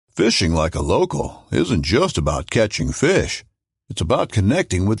Fishing like a local isn't just about catching fish. It's about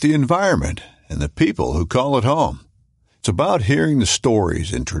connecting with the environment and the people who call it home. It's about hearing the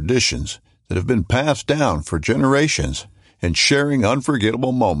stories and traditions that have been passed down for generations and sharing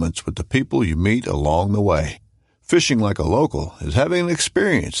unforgettable moments with the people you meet along the way. Fishing like a local is having an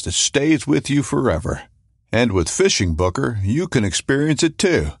experience that stays with you forever. And with Fishing Booker, you can experience it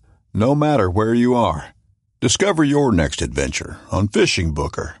too, no matter where you are. Discover your next adventure on Fishing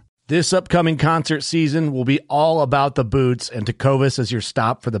Booker. This upcoming concert season will be all about the boots, and Tecovas is your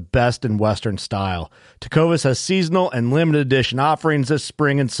stop for the best in Western style. Tecovas has seasonal and limited edition offerings this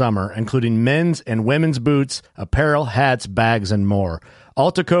spring and summer, including men's and women's boots, apparel, hats, bags, and more.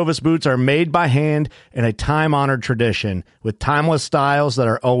 All Tecovas boots are made by hand in a time-honored tradition with timeless styles that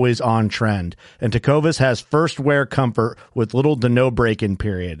are always on trend. And Tecovas has first wear comfort with little to no break-in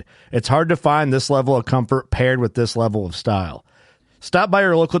period. It's hard to find this level of comfort paired with this level of style. Stop by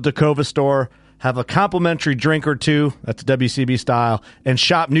your local Tecovas store, have a complimentary drink or two, that's WCB style, and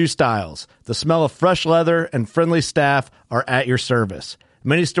shop new styles. The smell of fresh leather and friendly staff are at your service.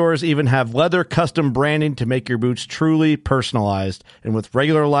 Many stores even have leather custom branding to make your boots truly personalized. And with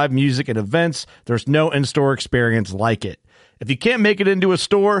regular live music and events, there's no in-store experience like it. If you can't make it into a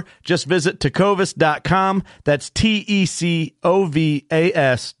store, just visit tecovas.com. That's TECOVAS.com.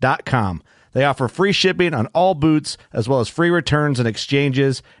 They offer free shipping on all boots, as well as free returns and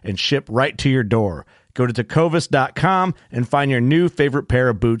exchanges, and ship right to your door. Go to tecovas.com and find your new favorite pair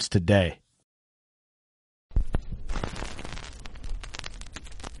of boots today.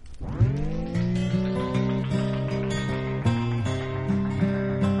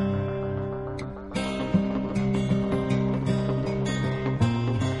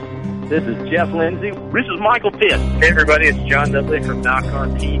 This is Jeff Lindsay. This is Michael Pitt. Hey, everybody, it's John Dudley from Knock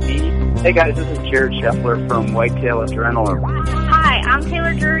on TV. Hey, guys, this is Jared Scheffler from Whitetail Adrenaline. Hi, I'm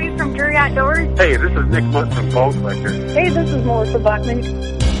Taylor Drury from Drury Outdoors. Hey, this is Nick Munt from Bow Collector. Hey, this is Melissa Bachman.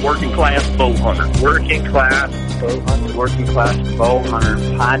 Working Class Bowhunter. Working Class Bowhunter. Working Class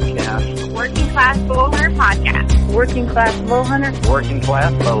Bowhunter Podcast. Working Class Bowhunter Podcast. Working Class Bowhunter. Working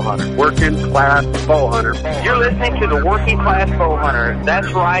Class Bowhunter. Working Class Bowhunter. You're listening to the Working Class Bowhunter.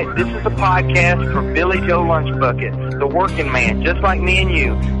 That's right. This is a podcast for Billy Joe Lunchbucket, the working man, just like me and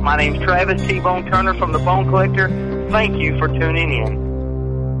you. My name's Travis T-Bone Turner from the Bone Collector. Thank you for tuning in.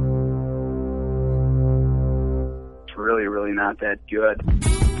 It's really, really not that good.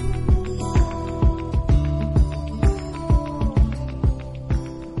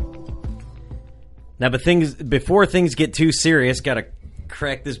 Now, but before things get too serious, got to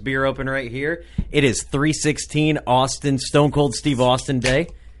crack this beer open right here. It is 3/16 Austin, Stone Cold Steve Austin Day.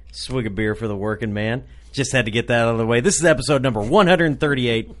 Swig of beer for the working man. Just had to get that out of the way. This is episode number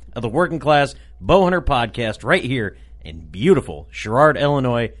 138 of the Working Class Bowhunter Podcast right here in beautiful Sherrard,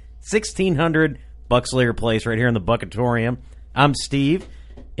 Illinois, 1600 Buckslayer Place right here in the Buckatorium. I'm Steve.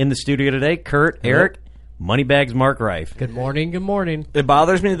 In the studio today, Kurt, Eric, Moneybags Mark Reif. Good morning, good morning. It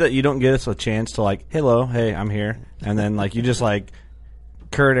bothers me that you don't give us a chance to, like, hello, hey, I'm here. And then, like, you just, like,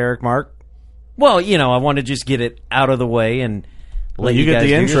 Kurt, Eric, Mark. Well, you know, I want to just get it out of the way and let you get guys the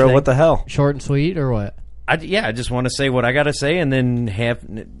do intro. What the hell? Short and sweet, or what? I just want to say what I got to say and then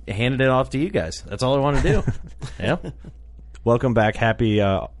handed it off to you guys. That's all I want to do. Yeah. Welcome back. Happy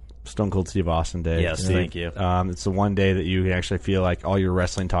Stone Cold Steve Austin Day. Yes, Steve. thank you. It's the one day that you actually feel like all your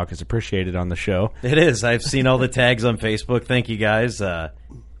wrestling talk is appreciated on the show. It is. I've seen all the tags on Facebook. Thank you guys. If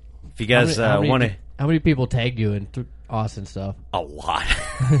you guys want to... How many people tagged you in Austin stuff? A lot.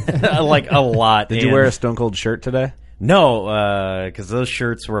 Like, a lot. Did you wear a Stone Cold shirt today? No, because those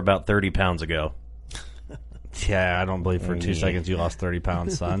shirts were about 30 pounds ago. Yeah, I don't believe for 2 seconds you lost 30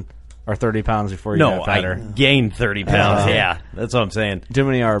 pounds, son. Or 30 pounds before you got fatter. I gained 30 pounds. Yeah, that's what I'm saying. Too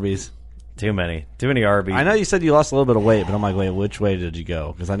many Arby's. Too many Arby's. I know you said you lost a little bit of weight, but I'm like, wait, which way did you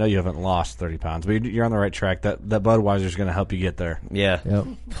go? Because I know you haven't lost 30 pounds, but you're on the right track. That Budweiser's going to help you get there. Yeah. Yep.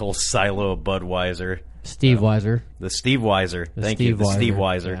 Whole silo of Budweiser. Steve Weiser. The Steve Weiser. Thank you. The Steve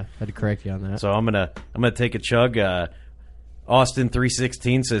Weiser. Yeah, I had to correct you on that. So I'm gonna take a chug. Austin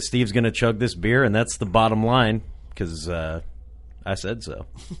 316 says Steve's gonna chug this beer, and that's the bottom line because I said so.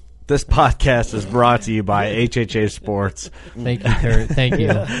 This podcast is brought to you by HHA Sports. Thank you, Kurt. Thank you.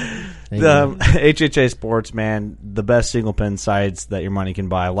 HHA Sports, man, the best single pin sights that your money can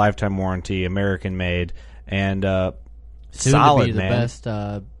buy. Lifetime warranty, American made, and soon solid, to be the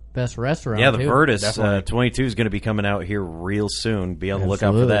man. Best restaurant. Yeah, the too. Virtus 22 is going to be coming out here real soon. Be on the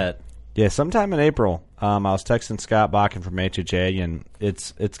lookout for that. Yeah, sometime in April. I was texting Scott Bakken from HHA, and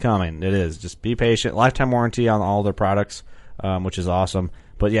it's coming. It is. Just be patient. Lifetime warranty on all their products, which is awesome.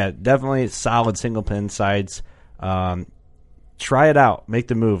 But yeah, definitely solid single pin sights. try it out. Make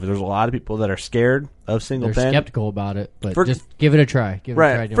the move. There's a lot of people that are scared of single They're pin. skeptical about it, but just give it a try. Give it a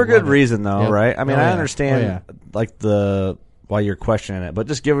try. Right, for good reason, though, Yep. right? I mean, Oh, I yeah. understand like why you're questioning it, but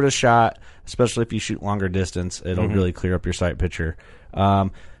just give it a shot, especially if you shoot longer distance. It'll really clear up your sight picture.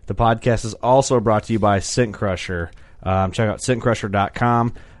 The podcast is also brought to you by Scent Crusher. Check out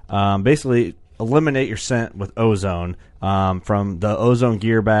scentcrusher.com. Basically, eliminate your scent with ozone. From the ozone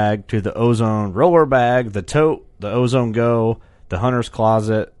gear bag to the ozone roller bag, the tote, the ozone go, the hunter's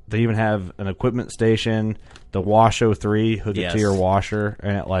closet. They even have an equipment station, the Washo 3, hook it to your washer,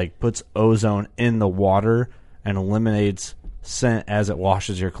 and it like puts ozone in the water and eliminates scent as it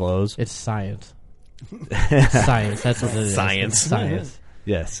washes your clothes. It's science. Science. That's what it is. Science. It's science.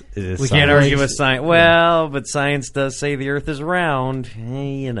 Yes, it is. We science. can't argue with science. Well, but science does say the Earth is round.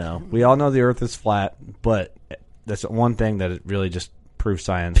 You know. We all know the Earth is flat, but that's one thing that it really just proves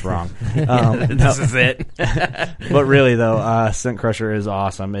science wrong. This is it. But really, though, Scent Crusher is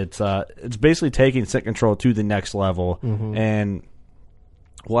awesome. It's basically taking scent control to the next level. And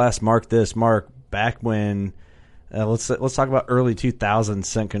we'll ask Mark this. Mark, back when let's talk about early 2000s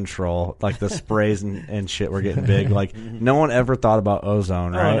scent control, like the sprays and shit were getting big. Like no one ever thought about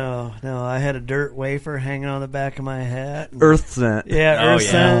ozone, right? Oh no, I had a dirt wafer hanging on the back of my hat. Earth scent. Yeah, Oh, Earth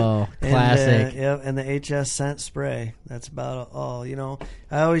yeah. scent. Oh, And, classic. and the HS scent spray. That's about all. You know,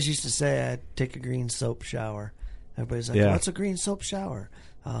 I always used to say I'd take a green soap shower. Everybody's like, Yeah. "What's a green soap shower?"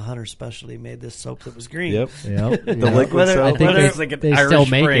 Hunter Specialty made this soap that was green. Yep. Yep. The liquid Whether- soap. I think whether- It's like an they Irish still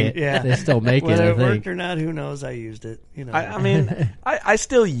make Spring. it. Yeah. They still make it, Whether I it worked think. or not, who knows? I used it. You know. I mean, I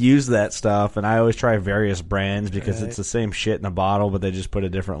still use that stuff, and I always try various brands because Right. it's the same shit in a bottle, but they just put a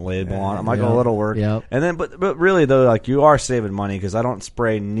different label on it. I'm like, Yep. oh, it'll work. Yep. And then, but really though, like you are saving money because I don't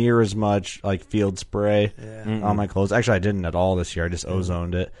spray near as much like field spray on my clothes. Actually, I didn't at all this year. I just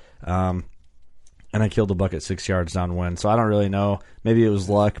ozoned it. And I killed a buck at 6 yards downwind, so I don't really know. Maybe it was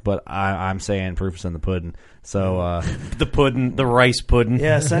luck, but I'm saying proof's in the pudding. So The pudding, the rice pudding.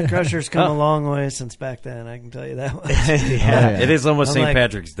 Yeah, Scent Crusher's come a long way since back then. I can tell you that much. Yeah. It is almost I'm St. like-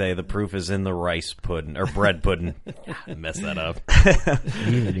 Patrick's Day. The proof is in the rice pudding or bread pudding. I messed that up.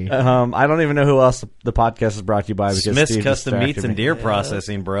 Easy. I don't even know who else the podcast is brought to you by because Smith's Steve Custom distracted Meats and me. Deer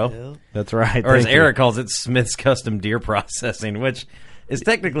Processing, bro. Yeah. That's right. Or as Thank you. Eric calls it, Smith's Custom Deer Processing, which is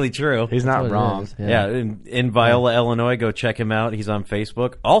technically true. He's That's not what it wrong. is, Yeah, in Viola, Illinois. Go check him out. He's on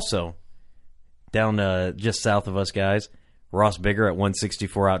Facebook. Also, down just south of us, guys, Ross Bigger at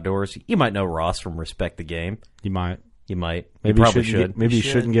 164 Outdoors. You might know Ross from Respect the Game. You might. You might. Maybe you probably you shouldn't should. maybe you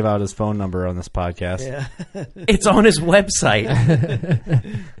should. shouldn't give out his phone number on this podcast. Yeah. It's on his website.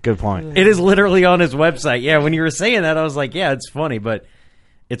 Good point. It is literally on his website. Yeah, when you were saying that, I was like, yeah, it's funny, but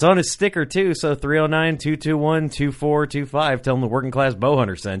it's on his sticker, too. So 309-221-2425. Tell him the Working Class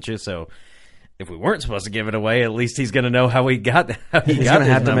Bowhunter sent you. So if we weren't supposed to give it away, at least he's going to know how he got He's his gonna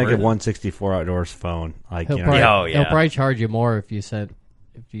have to make number. a 164 Outdoors phone. Like He'll you know, probably, Yeah, oh, yeah. he'll probably charge you more if you said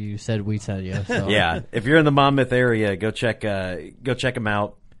we sent you. So. Yeah, if you're in the Monmouth area, go check him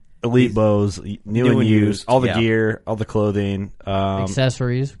out. Elite bows, new and used, all the yeah. gear, all the clothing.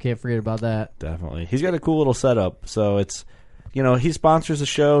 Accessories, we can't forget about that. Definitely, he's got a cool little setup. So it's, you know, he sponsors the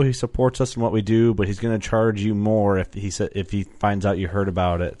show, he supports us in what we do, but he's going to charge you more if he finds out you heard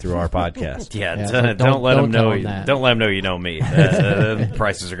about it through our podcast. Yeah, Yeah, so don't let him don't tell know. him that. Don't let him know you know me.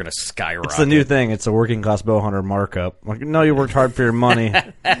 Prices are going to skyrocket. It's the new thing. It's a working class bow hunter markup. Like, no, you worked hard for your money,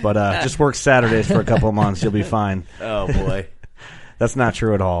 but just work Saturdays for a couple of months. You'll be fine. Oh boy. That's not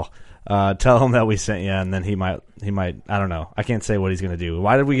true at all. Tell him that we sent you, and then he might. I don't know. I can't say what he's going to do.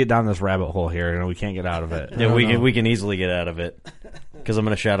 Why did we get down this rabbit hole here? You know, we can't get out of it. Yeah, we can easily get out of it because I'm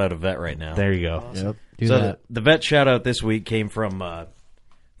going to shout out a vet right now. There you go. Yep. Do So that. the vet shout out this week came from our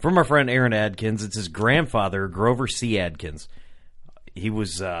friend Aaron Adkins. It's his grandfather, Grover C. Adkins. He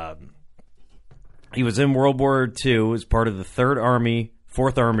was in World War II as part of the 3rd Army,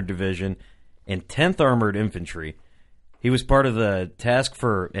 4th Armored Division, and 10th Armored Infantry. He was part of the task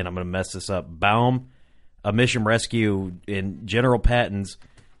for, and I'm going to mess this up, Baum, a mission rescue in General Patton's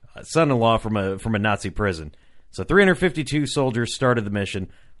son-in-law from a Nazi prison. So 352 soldiers started the mission.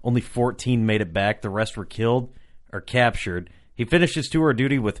 Only 14 made it back. The rest were killed or captured. He finished his tour of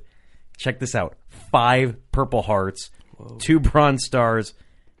duty with, check this out, 5 Purple Hearts, 2 Bronze Stars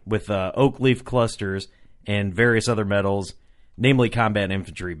with oak leaf clusters, and various other medals, namely combat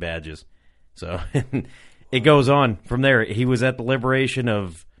infantry badges. So it goes on from there. He was at the liberation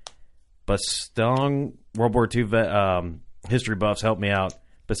of Bastogne, World War II vet, history buffs, help me out.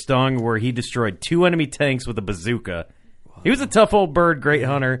 Bastogne, where he destroyed 2 enemy tanks with a bazooka. He was a tough old bird, great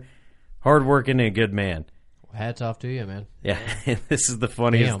hunter, hardworking, and a good man. Hats off to you, man. Yeah, this is the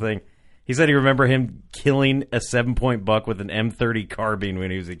funniest Damn. thing. He said he remember him killing a 7-point buck with an M30 carbine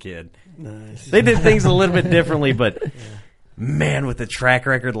when he was a kid. Nice. They did things a little bit differently, but man, with a track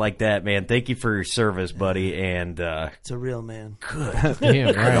record like that, man, thank you for your service, buddy. And It's a real man. good Damn,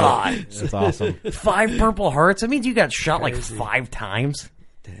 right. God, That's awesome. 5 Purple Hearts. That means you got shot like 5 times.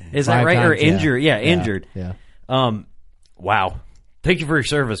 Is that 5 right? Or times, yeah. injured? Yeah, injured. Yeah. Wow. Thank you for your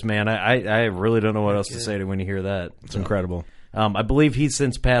service, man. I really don't know what else to say to when you hear that. It's incredible. I believe he's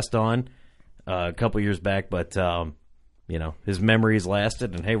since passed on a couple years back, but his memories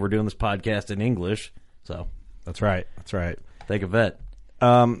lasted. And hey, we're doing this podcast in English, so That's right. That's right. thank a vet.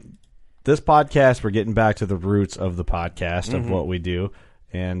 This podcast, we're getting back to the roots of the podcast of what we do,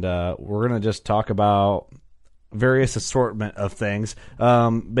 and we're going to just talk about various assortment of things.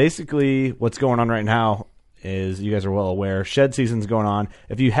 Basically, what's going on right now is, you guys are well aware, shed season's going on.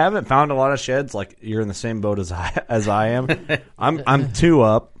 If you haven't found a lot of sheds, like, you're in the same boat as I am. I'm 2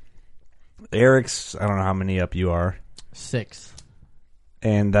 up. Eric's, I don't know how many up you are. 6.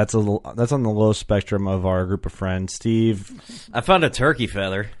 And that's on the low spectrum of our group of friends. Steve, I found a turkey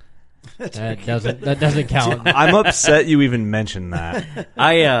feather. That doesn't count. I'm upset you even mentioned that.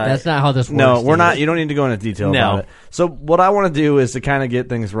 That's not how this works. No, we're Steve. not. You don't need to go into detail about it. So what I want to do is to kind of get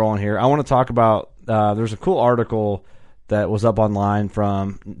things rolling here. I want to talk about, there's a cool article that was up online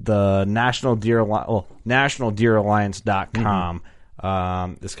from the National Deer Alliance.com.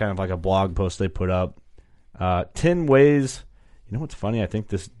 It's kind of like a blog post they put up. 10 ways. You know what's funny? I think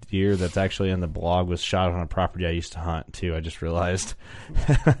this deer that's actually in the blog was shot on a property I used to hunt, too. I just realized.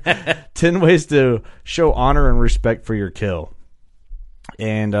 10 ways to show honor and respect for your kill.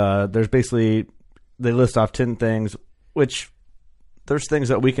 And there's basically, they list off 10 things, which there's things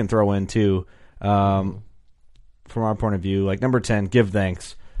that we can throw in, too, from our point of view. Like, number 10, give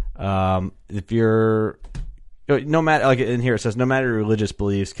thanks. If you're... No matter, like in here it says, no matter your religious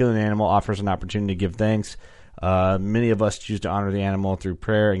beliefs, killing an animal offers an opportunity to give thanks. Many of us choose to honor the animal through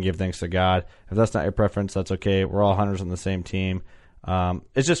prayer and give thanks to God. If that's not your preference, that's okay. We're all hunters on the same team.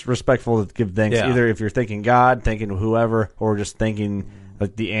 It's just respectful to give thanks, either if you're thanking God, thanking whoever, or just thanking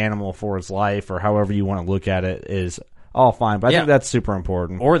like the animal for its life, or however you want to look at it, is all fine. But I think that's super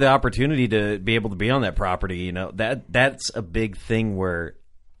important. Or the opportunity to be able to be on that property. That's a big thing where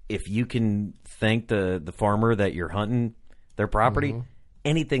if you can thank the farmer that you're hunting their property,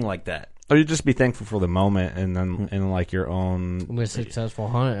 anything like that. Or you just be thankful for the moment, and then in like your own a successful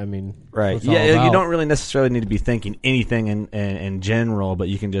hunt. I mean, right? Yeah, you don't really necessarily need to be thanking anything in general, but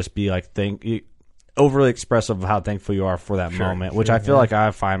you can just be like overly expressive of how thankful you are for that moment. Which I feel like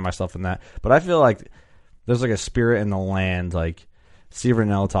I find myself in that, but I feel like there's like a spirit in the land. Like Steve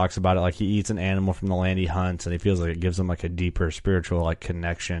Rennell talks about it, like he eats an animal from the land he hunts, and he feels like it gives him like a deeper spiritual like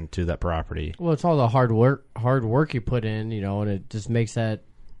connection to that property. Well, it's all the hard work you put in, and it just makes that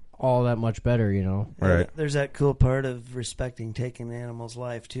all that much better, Right. There's that cool part of respecting taking the animal's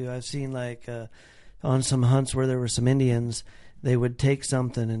life too. I've seen like on some hunts where there were some Indians, they would take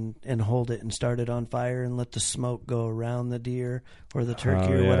something and hold it and start it on fire and let the smoke go around the deer or the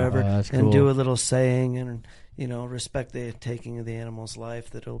turkey or whatever, that's and cool. do a little saying and respect the taking of the animal's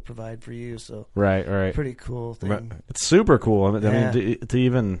life that it'll provide for you. So right, pretty cool thing. It's super cool. I mean, to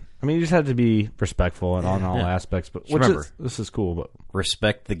even, you just have to be respectful on all aspects. But remember, this is cool. But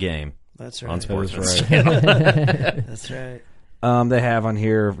respect the game. That's right. On Sportsman. That's right. They have on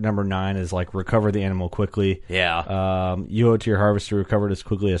here number 9 is like recover the animal quickly. Yeah. You owe it to your harvest to recover it as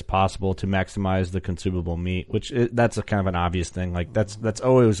quickly as possible to maximize the consumable meat. That's a kind of an obvious thing. Like that's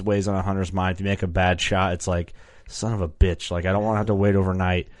always weighs on a hunter's mind. If you make a bad shot, it's like, son of a bitch. Like I don't want to have to wait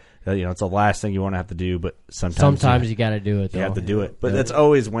overnight. It's the last thing you want to have to do. But sometimes you got to do it. You have to do it. But that's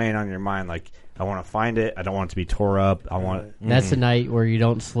always weighing on your mind. Like I want to find it. I don't want it to be tore up. I want. That's the night where you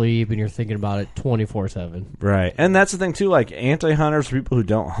don't sleep and you're thinking about it 24/7. Right, and that's the thing too. Like anti-hunters, people who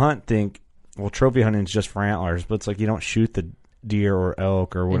don't hunt, think, well, trophy hunting is just for antlers. But it's like you don't shoot the deer or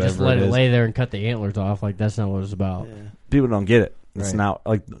elk or whatever. And just let it lay there and cut the antlers off. Like that's not what it's about. Yeah. People don't get it. It's not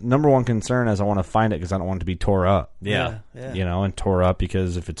like number one concern is I want to find it because I don't want it to be tore up. Yeah. And tore up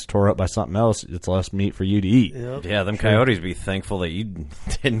because if it's tore up by something else, it's less meat for you to eat. Yep. Yeah, them coyotes be thankful that you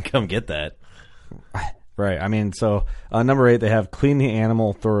didn't come get that. Right. I mean, so number 8, they have clean the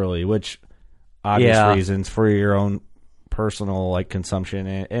animal thoroughly, which obvious reasons for your own personal like consumption,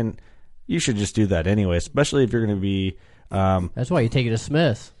 and you should just do that anyway, especially if you're going to be. That's why you take it to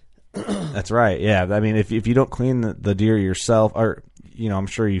Smith's. That's right. Yeah. I mean, if you don't clean the deer yourself, or I'm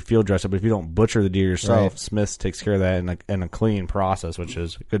sure you field dress it, but if you don't butcher the deer yourself, Smith's takes care of that in a clean process, which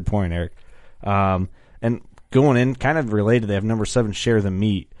is a good point, Eric. And going in, kind of related, they have number 7, share the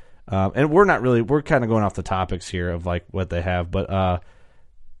meat. And we're kind of going off the topics here of like what they have, but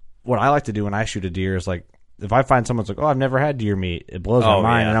what I like to do when I shoot a deer is like, if I find someone's like, oh, I've never had deer meat, it blows my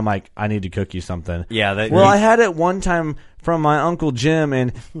mind, and I'm like, I need to cook you something. Yeah. I had it one time from my Uncle Jim,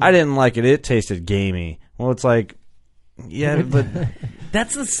 and I didn't like it. It tasted gamey. Well, it's like, yeah, but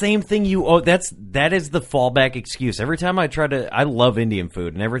that's the same thing that is the fallback excuse. Every time I love Indian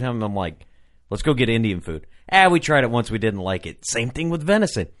food, and every time I'm like, let's go get Indian food. We tried it once, we didn't like it. Same thing with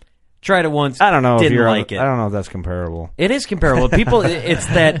venison. Tried it once, I don't know didn't if like it. I don't know if that's comparable. It is comparable. People, it's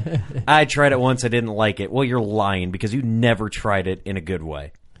that I tried it once, I didn't like it. Well, you're lying because you never tried it in a good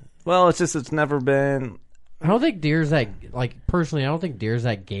way. Well, it's never been. I don't think deer's that, like, personally, I don't think deer's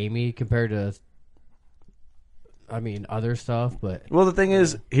that gamey compared to, other stuff, but... Well, the thing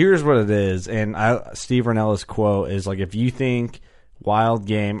is, here's what it is, and Steve Rinnella's quote is, like, if you think wild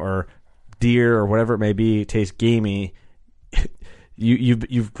game or deer or whatever it may be tastes gamey,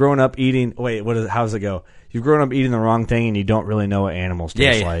 you've grown up eating... Wait, how does it go? You've grown up eating the wrong thing and you don't really know what animals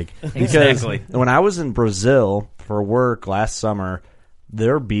taste like. Exactly. When I was in Brazil for work last summer,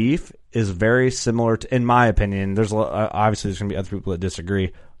 their beef is very similar to, in my opinion, obviously there's going to be other people that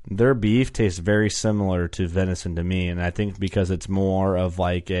disagree, their beef tastes very similar to venison to me, and I think because it's more of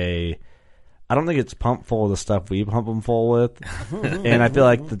like I don't think it's pumped full of the stuff we pump them full with, and I feel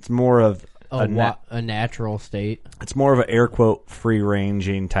like it's more of a natural state. It's more of an air quote free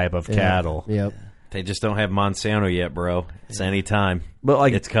ranging type of cattle. Yep. They just don't have Monsanto yet, bro. It's any time. But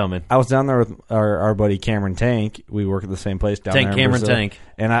like it's coming. I was down there with our buddy Cameron Tank. We work at the same place down there in Cameron Brazil. Tank.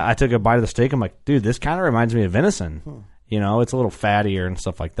 And I took a bite of the steak. I'm like, dude, this kind of reminds me of venison. You know, it's a little fattier and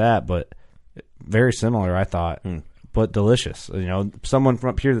stuff like that, but very similar, I thought. But delicious. You know, someone from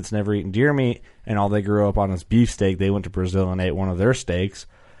up here that's never eaten deer meat and all they grew up on is beefsteak, they went to Brazil and ate one of their steaks,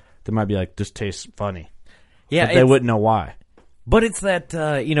 they might be like, this tastes funny. Yeah, but they wouldn't know why. But it's that,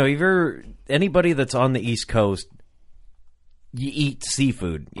 you know, if you're anybody that's on the East Coast, you eat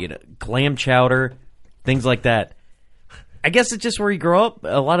seafood, you know, clam chowder, things like that. I guess it's just where you grow up.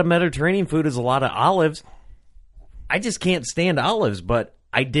 A lot of Mediterranean food is a lot of olives. I just can't stand olives, but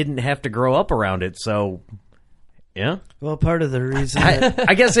I didn't have to grow up around it, so yeah. Well, part of the reason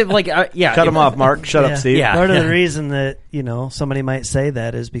I guess if like cut them off, Mark. Shut up, Steve. Yeah. Part of the reason that, you know, somebody might say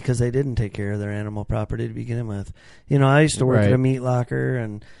that is because they didn't take care of their animal property to begin with. You know, I used to work at a meat locker,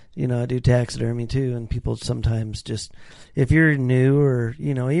 and you know, I do taxidermy too, and people sometimes just, if you're new or,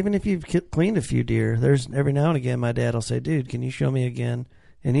 you know, even if you've cleaned a few deer, there's every now and again my dad will say, dude, can you show me again?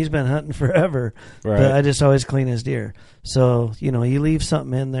 And he's been hunting forever, but I just always clean his deer. So, you know, you leave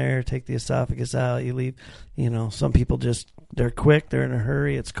something in there, take the esophagus out, you leave, you know, some people just, they're quick, they're in a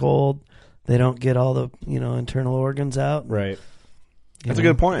hurry, it's cold, they don't get all the, you know, internal organs out. Right. That's a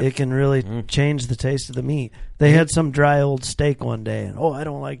good point. It can really change the taste of the meat. They had some dry old steak one day, and, I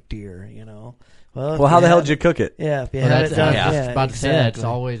don't like deer, you know. Well, how the hell did you cook it? Yeah, if you had it done. I was about to say that.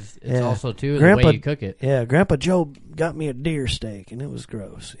 It's also, too, Grandpa, the way you cook it. Yeah, Grandpa Joe got me a deer steak, and it was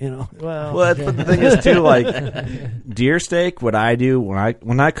gross, you know. Well, but the thing is, too, like, deer steak, what I do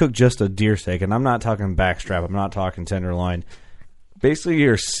when I cook just a deer steak, and I'm not talking backstrap, I'm not talking tenderloin, basically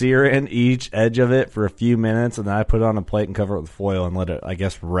you're searing each edge of it for a few minutes, and then I put it on a plate and cover it with foil and let it, I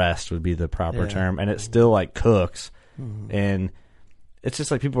guess, rest would be the proper term, and it still, like, cooks, and it's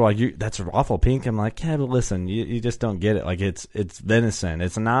just like people are like, that's awful pink. I'm like, yeah, but listen, you just don't get it. Like it's venison.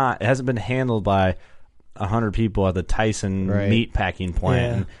 It hasn't been handled by 100 people at the Tyson meat packing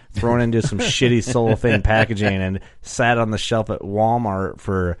plant and thrown into some shitty cellophane packaging and sat on the shelf at Walmart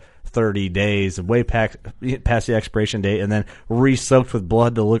for 30 days, way past the expiration date, and then re-soaked with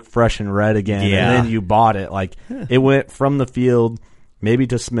blood to look fresh and red again. And then you bought it. Like it went from the field, maybe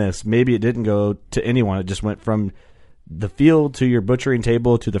to Smith's, maybe it didn't go to anyone. It just went from the field to your butchering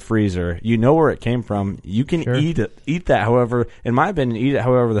table to the freezer. You know where it came from. You can eat that however, in my opinion, eat it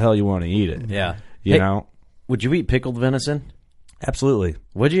however the hell you want to eat it. Yeah. You know? Would you eat pickled venison? Absolutely.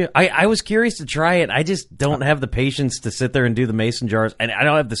 Would you? I was curious to try it. I just don't have the patience to sit there and do the mason jars, and I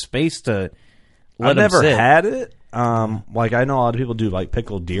don't have the space to let them sit. I've never had it. Like I know a lot of people do like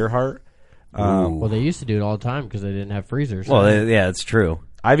pickled deer heart. Well, they used to do it all the time because they didn't have freezers. Well, yeah, it's true.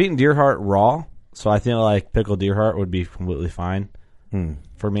 I've eaten deer heart raw. So I think like pickled deer heart would be completely fine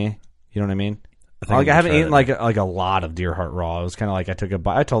for me. You know what I mean? I haven't eaten like a lot of deer heart raw. It was kind of like I took a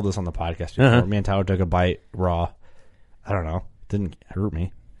bite. I told this on the podcast before. Me and Tyler took a bite raw. I don't know. Didn't hurt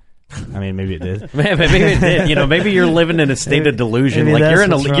me. I mean, maybe it did. Maybe it did. You know, maybe you're living in a state of delusion. Maybe like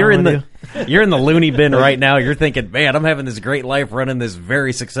you're in the loony bin right now. You're thinking, man, I'm having this great life running this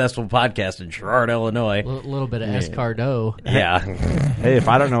very successful podcast in Girard, Illinois. A little bit of escargot. Yeah. Hey, if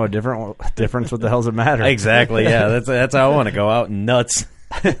I don't know a difference, what the hell does it matter? Exactly. Yeah, that's how I want to go out nuts.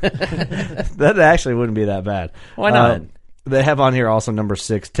 That actually wouldn't be that bad. Why not? They have on here also number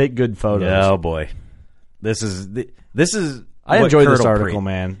 6. Take good photos. Oh boy, this is. I what enjoyed Kurt this will article, preach.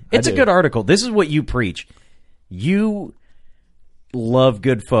 man. It's a good article. This is what you preach. You love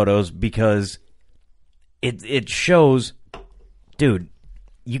good photos because it shows, dude,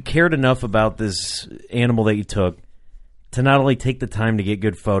 you cared enough about this animal that you took to not only take the time to get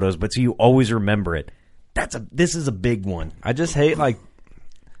good photos, but so you always remember it. This is a big one. I just hate, like,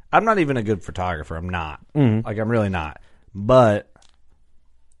 I'm not even a good photographer. I'm not. Like, I'm really not. But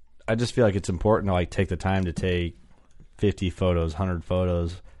I just feel like it's important to, like, take the time to take 50 photos, 100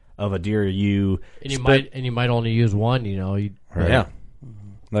 photos of a deer and you might only use one, you know. Right. Yeah.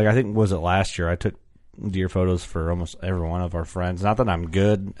 Like, I think, was it last year, I took deer photos for almost every one of our friends. Not that I'm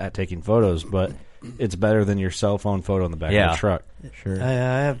good at taking photos, but it's better than your cell phone photo in the back of the truck. Sure. I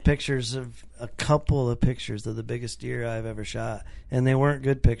have pictures of a couple of pictures of the biggest deer I've ever shot, and they weren't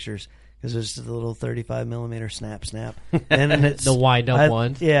good pictures because it's just a little 35 millimeter snap, and it's the wind up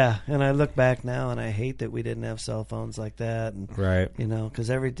ones. Yeah, and I look back now and I hate that we didn't have cell phones like that, and Right. you know, because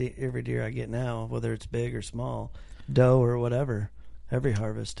every deer I get now, whether it's big or small, doe or whatever, every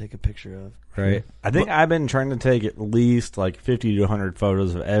harvest take a picture of. Right. I think I've been trying to take at least like 50 to 100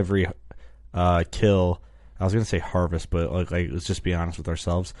 photos of every kill. I was going to say harvest, but like let's just be honest with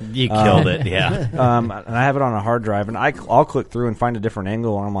ourselves. You killed it, yeah. And I have it on a hard drive, and I'll click through and find a different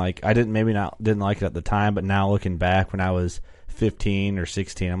angle, and I'm like, I didn't like it at the time, but now looking back when I was 15 or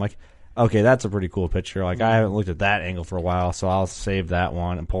 16, I'm like, okay, that's a pretty cool picture. Like, I haven't looked at that angle for a while, so I'll save that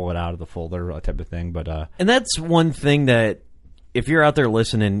one and pull it out of the folder type of thing. But and that's one thing that, if you're out there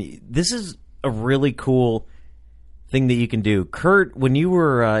listening, this is a really cool thing that you can do. Kurt, when you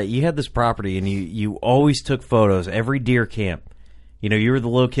were you had this property and you always took photos every deer camp. You know, you were the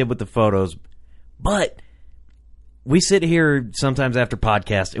little kid with the photos. But we sit here sometimes after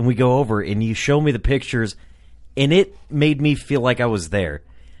podcast and we go over and you show me the pictures, and it made me feel like I was there.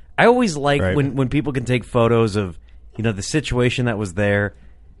 I always like when people can take photos of, you know, the situation that was there.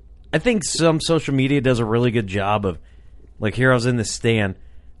 I think some social media does a really good job of, like, here I was in the stand,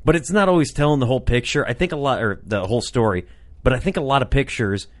 but it's not always telling the whole picture. I think or the whole story, but I think a lot of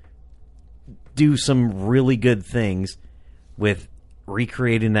pictures do some really good things with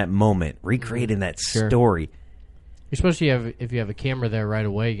recreating that moment, recreating that story. Especially if you have a camera there right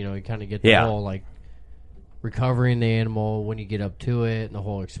away, you know, you kind of get the whole, like, recovering the animal when you get up to it and the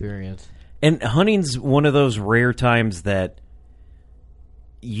whole experience. And hunting's one of those rare times that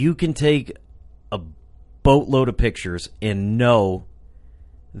you can take a boatload of pictures and know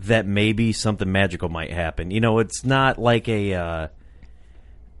that maybe something magical might happen. You know, it's not like it's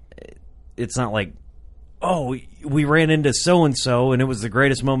not like, oh, we ran into so-and-so and it was the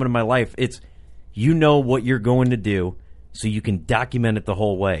greatest moment of my life. It's, you know what you're going to do, so you can document it the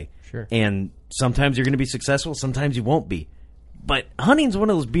whole way. Sure. And sometimes you're going to be successful, sometimes you won't be. But hunting's one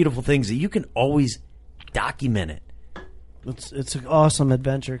of those beautiful things that you can always document it. It's an awesome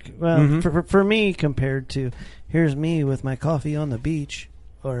adventure. Well, for me, compared to here's me with my coffee on the beach,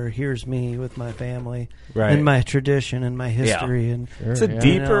 or here's me with my family and my tradition and my history. Yeah. And it's a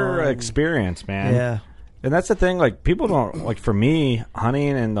deeper experience, man. Yeah. And that's the thing, like, people don't, like, for me,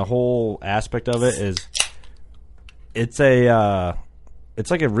 hunting and the whole aspect of it is, it's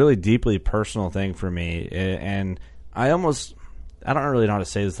like a really deeply personal thing for me. And I don't really know how to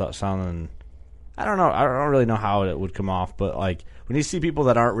say this without sounding, I don't really know how it would come off, but, like, when you see people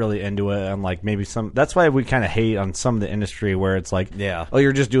that aren't really into it, and, like, maybe that's why we kind of hate on some of the industry where it's like, oh,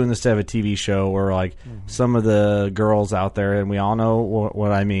 you're just doing this to have a TV show, or, like, some of the girls out there, and we all know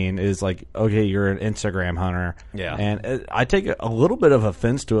what I mean, is like, okay, you're an Instagram hunter. Yeah. And I take a little bit of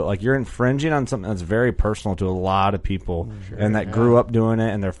offense to it. Like, you're infringing on something that's very personal to a lot of people, and that grew up doing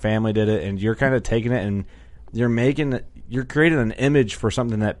it, and their family did it, and you're kind of taking it and you're creating an image for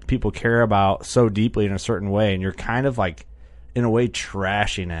something that people care about so deeply in a certain way, and you're kind of, like, in a way,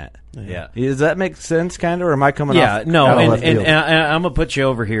 trashing it. Yeah. Does that make sense, kind of, or am I coming off? Yeah, no, and I'm going to put you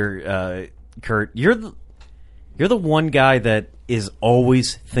over here, Kurt. You're the one guy that is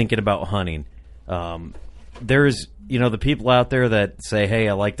always thinking about hunting. There's, you know, the people out there that say, hey,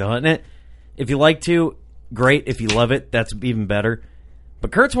 I like to hunt it. If you like to, great. If you love it, that's even better.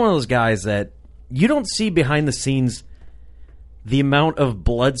 But Kurt's one of those guys that you don't see behind the scenes the amount of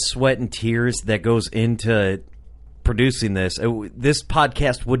blood, sweat, and tears that goes into producing this. This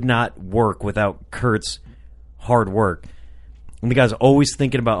podcast would not work without Kurt's hard work. And the guy's always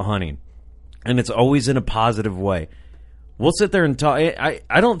thinking about hunting, and it's always in a positive way. We'll sit there and talk.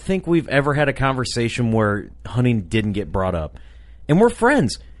 I don't think we've ever had a conversation where hunting didn't get brought up. And we're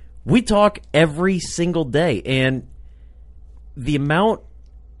friends. We talk every single day. And the amount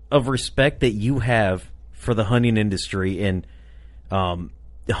of respect that you have for the hunting industry and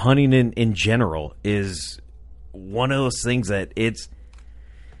hunting in general is one of those things that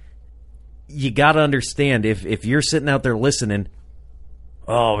you got to understand if you're sitting out there listening,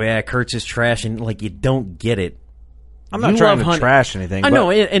 oh yeah, Kurt's is trash, and like you don't get it. I'm not trying to trash anything. I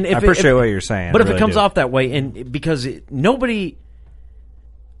know, and if I appreciate what you're saying. But if it comes off that way, and because nobody,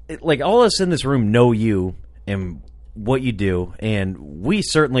 like all of us in this room know you and what you do, and we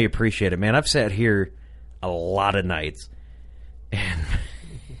certainly appreciate it, man. I've sat here a lot of nights and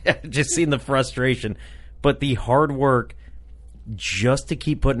just seen the frustration, but the hard work just to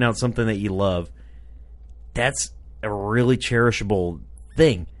keep putting out something that you love, that's a really cherishable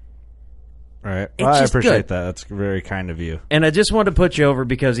thing. All right. Well, I appreciate that. That's very kind of you. And I just wanted to put you over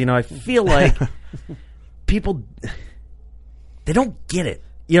because, I feel like people, they don't get it.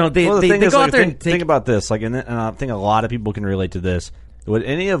 They go out there and think about this. Like, and I think a lot of people can relate to this. Would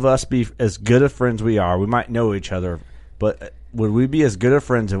any of us be as good of friends we are? We might know each other, but would we be as good of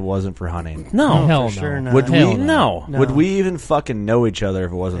friends if it wasn't for hunting? No. Hell for sure no. not. Would we? No. Would we even fucking know each other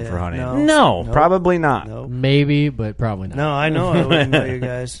if it wasn't for hunting? No. Probably not. No. Maybe, but probably not. No, I know I wouldn't know you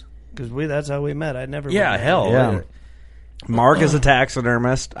guys. Because that's how we met. I'd never met you. Hell. Yeah. Mark is a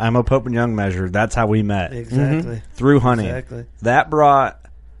taxidermist. I'm a Pope and Young measure. That's how we met. Exactly. Through hunting. Exactly.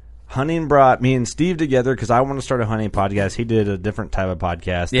 Hunting brought me and Steve together because I want to start a hunting podcast. He did a different type of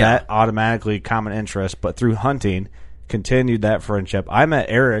podcast. Yeah. That automatically common interest, but through hunting, continued that friendship. I met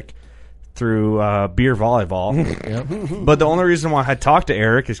Eric through beer volleyball. Yep. But the only reason why I talked to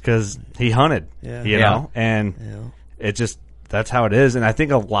Eric is because he hunted. Yeah. You know? And it just... That's how it is, and I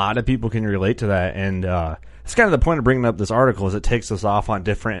think a lot of people can relate to that. And it's kind of the point of bringing up this article is it takes us off on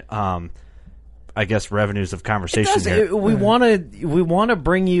different, I guess, revenues of conversation here. We want to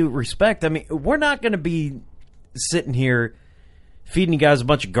bring you respect. I mean, we're not going to be sitting here feeding you guys a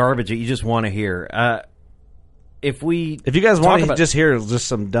bunch of garbage that you just want to hear. If you guys want to just hear just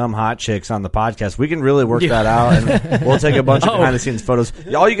some dumb hot chicks on the podcast, we can really work that out, and we'll take a bunch of behind-the-scenes photos.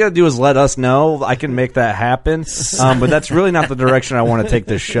 All you got to do is let us know. I can make that happen, but that's really not the direction I want to take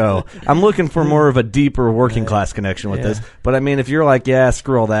this show. I'm looking for more of a deeper working-class connection with this. But, I mean, if you're like, yeah,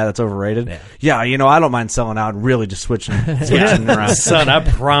 screw all that, it's overrated. Yeah, I don't mind selling out and really just switching around. Son, I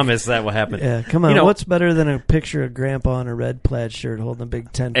promise that will happen. Yeah, come on. What's better than a picture of Grandpa in a red plaid shirt holding a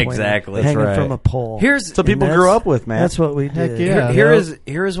big 10-point exactly. hanging from a pole? So people grew up with, man. That's what we did. Yeah. Here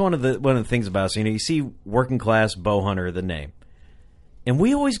is one of the things about us. You see working class Bowhunter, the name, and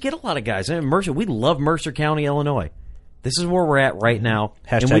we always get a lot of guys. And Mercer, we love Mercer County, Illinois. This is where we're at right now.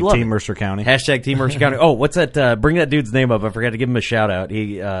 Hashtag Team Mercer County. Hashtag Team Mercer County. Oh, what's that? Bring that dude's name up. I forgot to give him a shout out.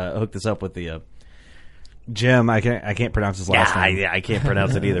 He hooked us up with the Jim. I can't pronounce his last name. Yeah, I can't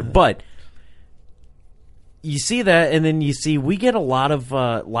pronounce it either. But you see that, and then you see we get a lot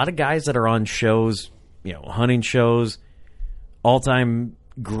of guys that are on shows. Hunting shows, all-time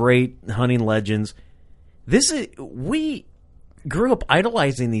great hunting legends. We grew up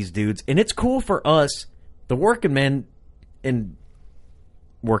idolizing these dudes, and it's cool for us, the working men, and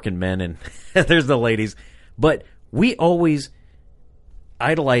there's the ladies, but we always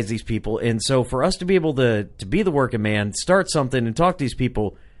idolize these people, and so for us to be able to be the working man, start something, and talk to these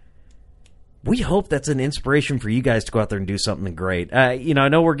people, we hope that's an inspiration for you guys to go out there and do something great. I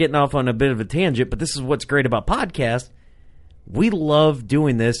know we're getting off on a bit of a tangent, but this is what's great about podcasts. We love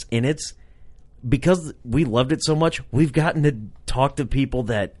doing this, and it's because we loved it so much, we've gotten to talk to people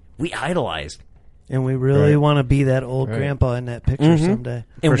that we idolized. And we really want to be that old grandpa in that picture someday.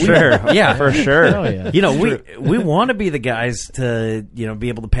 And for sure. Yeah. For sure. Oh, yeah. We want to be the guys to, be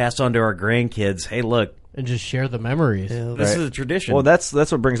able to pass on to our grandkids, hey, look, and just share the memories. Yeah. this is a tradition. Well, that's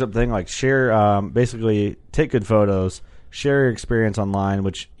what brings up the thing. Like, share, basically, take good photos, share your experience online,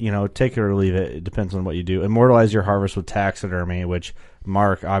 which, take it or leave it. It depends on what you do. Immortalize your harvest with taxidermy, which,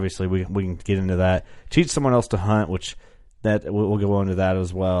 Mark, obviously, we can get into that. Teach someone else to hunt, which that we'll go into that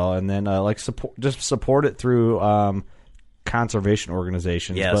as well. And then, support it through conservation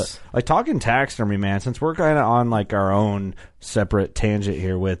organizations. Yes. But, talking taxidermy, man, since we're kind of on, our own separate tangent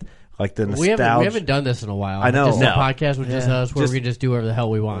here with... the nostalgia. We haven't done this in a while. I know. This is a podcast with just us where we can just do whatever the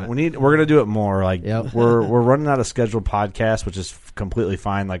hell we want. We're gonna do it more. Yep. We're running out of scheduled podcasts, which is completely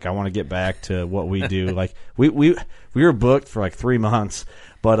fine. I want to get back to what we do. We were booked for 3 months,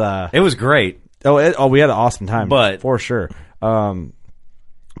 but it was great. We had an awesome time, but for sure.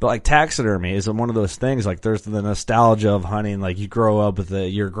 But taxidermy is one of those things. There's the nostalgia of hunting. You grow up with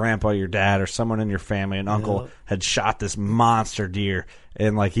your grandpa, your dad, or someone in your family, an uncle had shot this monster deer,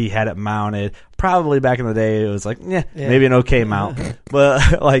 and he had it mounted. Probably back in the day, it was maybe an okay mount.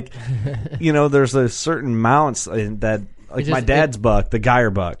 But there's a certain mounts that like my dad's buck, the Geyer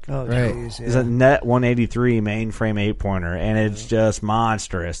buck. Oh, Right. geez, yeah. Is a net 183 mainframe 8-pointer, and it's just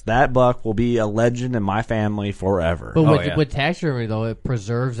monstrous. That buck will be a legend in my family forever. But with taxidermy, though, it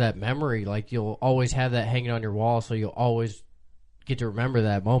preserves that memory. Like, you'll always have that hanging on your wall, so you'll always get to remember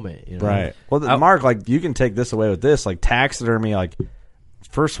that moment. You know? Right. Well, Mark, like, you can take this away with this. Like, taxidermy, like,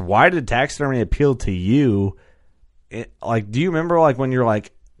 first, why did taxidermy appeal to you? Like, do you remember, like, when you're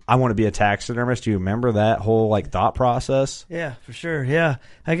like, I want to be a taxidermist? Do you remember that whole, like, thought process? Yeah, for sure. Yeah.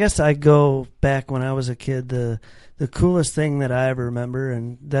 I guess I go back when I was a kid, the coolest thing that I ever remember,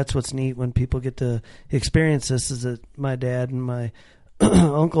 and that's what's neat when people get to experience this, is that my dad and my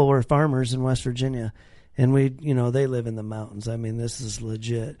uncle were farmers in West Virginia, and they live in the mountains. I mean, this is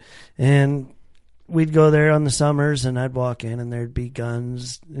legit. And we'd go there on the summers, and I'd walk in, and there'd be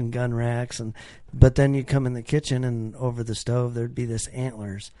guns and gun racks, but then you'd come in the kitchen, and over the stove there'd be this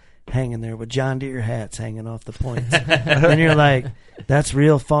antlers hanging there with John Deere hats hanging off the points. And you're like, that's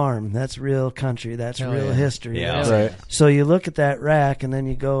real farm, that's real country, that's real history. Yeah. Right. So you look at that rack, and then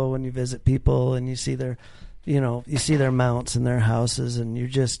you go and you visit people, and you see their mounts and their houses, and you're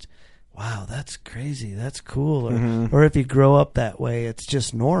just, wow, that's crazy, that's cool. Or if you grow up that way, it's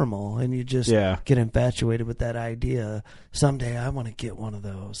just normal, and you just get infatuated with that idea. Someday I want to get one of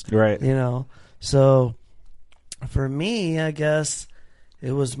those. Right. So for me, I guess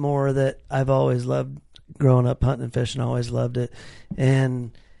it was more that I've always loved growing up hunting and fishing, always loved it.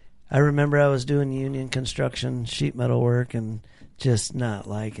 And I remember I was doing union construction, sheet metal work, and just not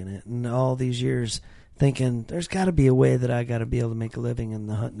liking it. And all these years thinking, there's got to be a way that I got to be able to make a living in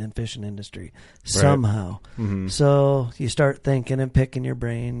the hunting and fishing industry somehow. Mm-hmm. So you start thinking and picking your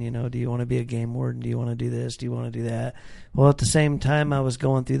brain, do you want to be a game warden? Do you want to do this? Do you want to do that? Well, at the same time, I was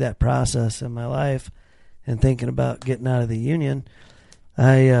going through that process in my life and thinking about getting out of the union.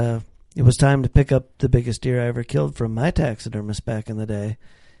 It was time to pick up the biggest deer I ever killed from my taxidermist back in the day.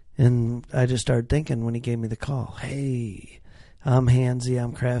 And I just started thinking when he gave me the call, hey, I'm handsy,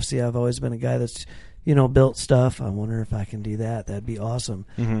 I'm craftsy, I've always been a guy that's built stuff. I wonder if I can do that. That'd be awesome.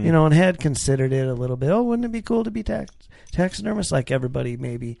 Mm-hmm. And had considered it a little bit. Oh, wouldn't it be cool to be taxidermist? Like everybody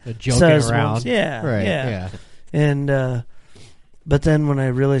maybe joking around. Once. Yeah, right, yeah. And but then when I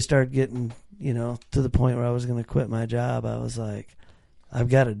really started getting, to the point where I was going to quit my job, I was like, I've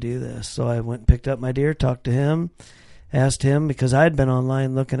got to do this. So I went and picked up my deer, talked to him, asked him, because I'd been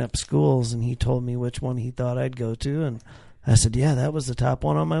online looking up schools, and he told me which one he thought I'd go to, and I said, yeah, that was the top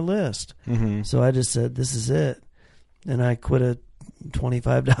one on my list. Mm-hmm. So I just said, this is it. And I quit a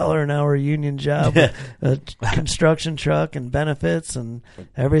 $25 an hour union job, a construction truck and benefits and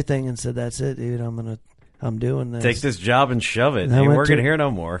everything, and said, that's it, dude. I'm doing this. Take this job and shove it. Ain't working here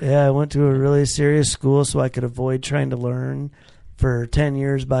no more. Yeah, I went to a really serious school so I could avoid trying to learn for 10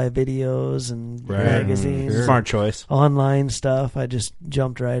 years by videos and magazines. Smart choice. Online stuff. I just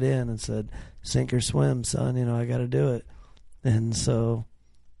jumped right in and said, sink or swim, son. I got to do it. And so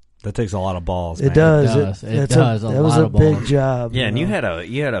that takes a lot of balls. It man. does. It does. That was a big job. Yeah, and you had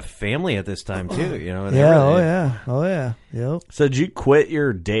a family at this time too. Yeah. Oh yeah. Yep. So did you quit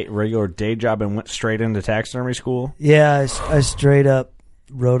your regular day job and went straight into taxidermy school? Yeah, I straight up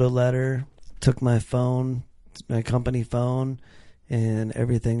wrote a letter, took my phone, my company phone, and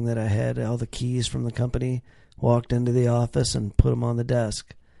everything that I had, all the keys from the company, walked into the office and put them on the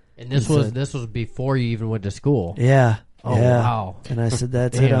desk. And this was before you even went to school. Yeah. Oh, yeah. wow. And I said,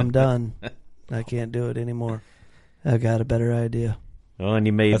 that's it. I'm done. I can't do it anymore. I got a better idea. Well, and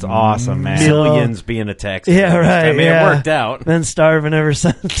you made that's awesome, man. Millions being a taxidermist. Yeah, right. I mean, it worked out. Been starving ever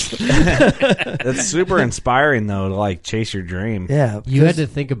since. That's super inspiring, though, to chase your dream. Yeah. You had to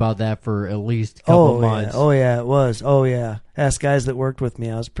think about that for at least a couple months. Yeah. Oh, yeah, it was. Oh, yeah. Ask guys that worked with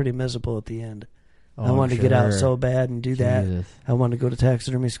me. I was pretty miserable at the end. I wanted to get out so bad and do that. I wanted to go to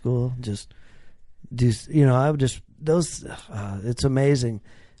taxidermy school. Just do, I would just, it's amazing.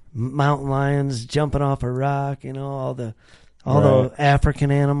 Mountain lions jumping off a rock, all the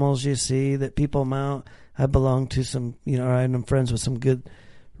African animals you see that people mount. I belong to some, I'm friends with some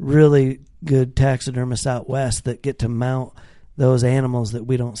really good taxidermists out west that get to mount those animals that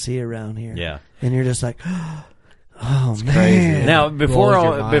we don't see around here. Yeah. And you're just like, oh, it's man. Crazy. Now, before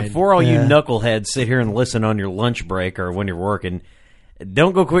all you knuckleheads sit here and listen on your lunch break or when you're working,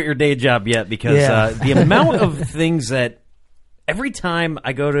 don't go quit your day job yet, because the amount of things that every time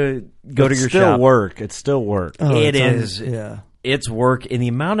I go to your shop, it's still work. Oh, it is. Yeah. It's work, and the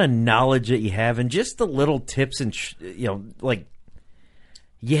amount of knowledge that you have, and just the little tips and like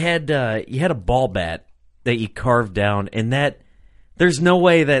you had a ball bat that you carved down, and that there's no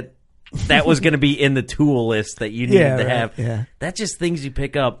way that was going to be in the tool list that you needed to have. Yeah. That's just things you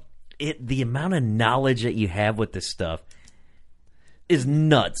pick up. The amount of knowledge that you have with this stuff is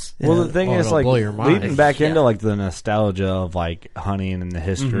nuts. Well, the thing is, it'll like, blow your mind. leading back into like the nostalgia of like hunting and the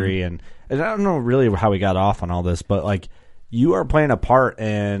history, and I don't know really how we got off on all this, but like you are playing a part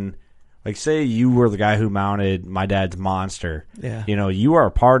in, like, say you were the guy who mounted my dad's monster. Yeah. You know, you are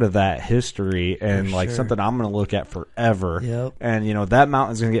a part of that history and For like sure. something I'm going to look at forever. Yep. And you know that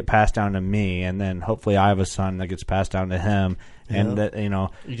mountain's going to get passed down to me, and then hopefully I have a son that gets passed down to him, and that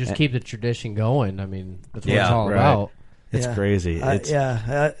You just keep the tradition going. I mean, that's what it's all right. about. It's crazy.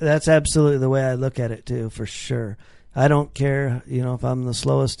 That's absolutely the way I look at it too, for sure. I don't care, if I'm the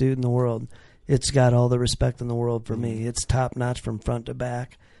slowest dude in the world. It's got all the respect in the world for me. It's top notch from front to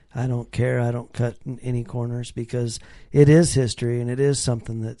back. I don't care. I don't cut in any corners because it is history and it is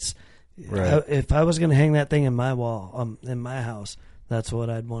something that's. Right. If I was going to hang that thing in my wall, in my house, that's what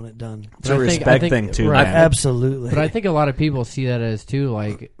I'd want it done. It's a respect thing too, right. man. Absolutely. But I think a lot of people see that as too,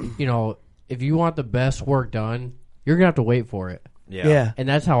 like, if you want the best work done, you're gonna have to wait for it. Yeah. And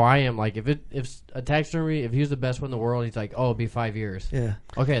that's how I am. Like, if a taxidermy, if he was the best one in the world, he's like, it'll be 5 years. Yeah.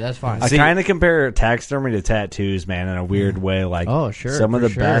 Okay, that's fine. I kind of compare taxidermy to tattoos, man, in a weird way. Like, sure, some of for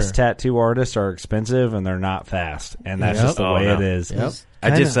the sure. best tattoo artists are expensive and they're not fast, and that's just the way it is.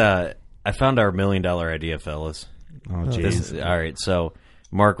 Yep. I found our $1 million idea, fellas. Oh, jeez. All right, so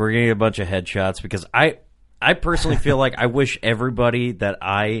Mark, we're gonna get a bunch of headshots because I personally feel like I wish everybody that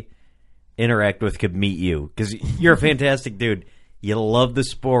I interact with could meet you because you're a fantastic dude. You love the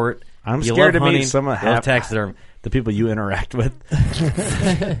sport. I'm you scared love to hunting, meet some of you love taxidermy. the people you interact with.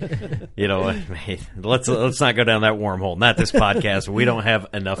 You know what? Hey, let's not go down that wormhole. Not this podcast. We don't have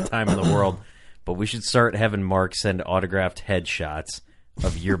enough time in the world, but we should start having Mark send autographed headshots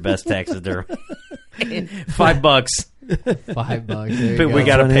of your best taxidermy. $5. $5. There you But go. we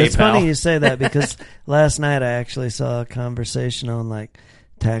got to It's funny PayPal. you say that because last night I actually saw a conversation on like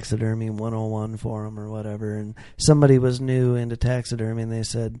taxidermy 101 forum or whatever, and somebody was new into taxidermy and they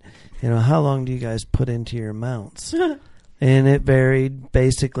said, how long do you guys put into your mounts? And it varied.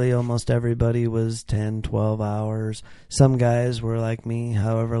 Basically almost everybody was 10, 12 hours. Some guys were like me,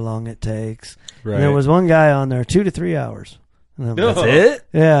 however long it takes. Right. And there was one guy on there 2 to 3 hours. And I'm like, That's it?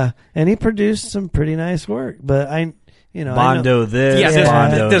 yeah, and he produced some pretty nice work, but I know. Bondo this, Yeah,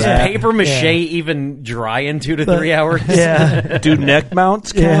 Bondo does that. paper mache Yeah. even dry in 2 to 3 hours? Yeah. Do neck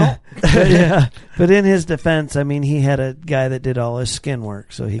mounts count? Yeah. But in his defense, I mean, he had a guy that did all his skin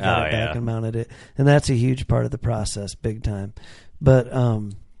work, so he got Oh, it back yeah. and mounted it. And that's a huge part of the process, big time. But,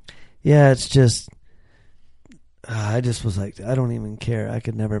 it's just, I just was like, I don't even care. I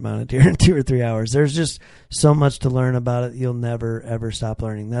could never mount a deer in 2 or 3 hours. There's just so much to learn about it. You'll never, ever stop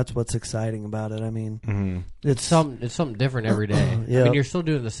learning. That's what's exciting about it. I mean, It's something different every day. Yep. I mean, you're still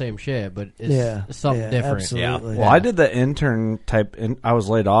doing the same shit, but it's something different. Absolutely. Well, I did the intern type, and I was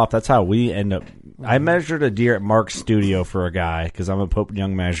laid off. That's how we end up. I measured a deer at Mark's studio for a guy because I'm a Pope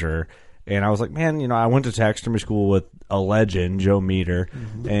Young measurer. And I was like, man, I went to taxidermy school with a legend, Joe Meter,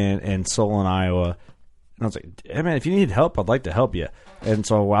 in Solon, Iowa. And I was like, hey, man, if you need help, I'd like to help you. And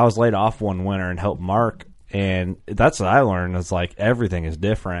so I was laid off one winter and helped Mark. And that's what I learned is like everything is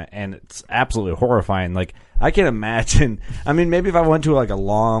different. And it's absolutely horrifying. Like, I can't imagine. I mean, maybe if I went to like a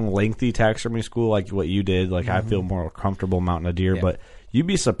long, lengthy taxidermy school like what you did, like I feel more comfortable mounting a deer. But you'd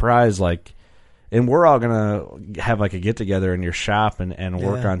be surprised, like, and we're all going to have like a get together in your shop and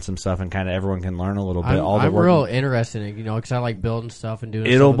work on some stuff and kind of everyone can learn a little bit. I'm real interested in it, because I like building stuff and doing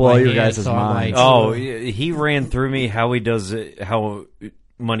It'll stuff with blow my your hands, guys' so I'm minds. like, Oh, he ran through me how he does it, how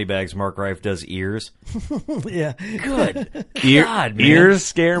Moneybags Mark Reif does ears. Yeah. Good God, man. Ears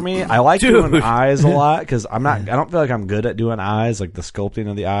scare me. I like doing eyes a lot because I don't feel like I'm good at doing eyes, like the sculpting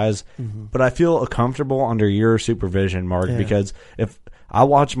of the eyes. But I feel comfortable under your supervision, Mark, because if I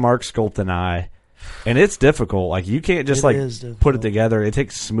watch Mark sculpt an eye, and it's difficult. Like, you can't just put it together. It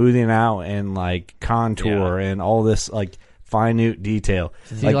takes smoothing out and like contour and all this like minute detail.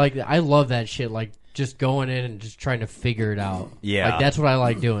 See, I love that shit. Like, just going in and just trying to figure it out. Yeah. Like, that's what I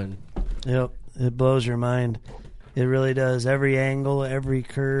like doing. Yep, it blows your mind. It really does. Every angle, every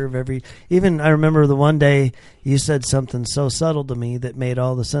curve, even I remember the one day you said something so subtle to me that made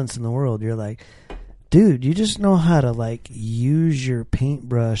all the sense in the world. You're like, dude, you just know how to like use your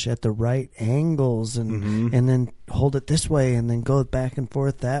paintbrush at the right angles and then hold it this way and then go back and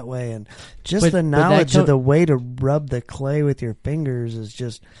forth that way, and just the knowledge of the way to rub the clay with your fingers is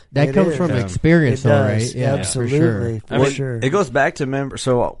just that comes from experience, though, right? Yeah, absolutely, for sure. It goes back to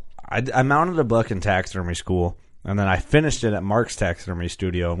So I mounted a buck in taxidermy school, and then I finished it at Mark's taxidermy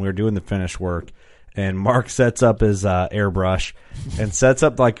studio, and we were doing the finished work. And Mark sets up his airbrush and sets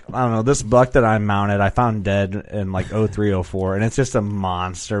up, like, I don't know, this buck that I mounted, I found dead in like 03, 04, and it's just a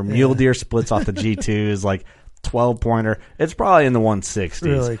monster. Mule deer splits off the G2s, like 12-pointer. It's probably in the 160s.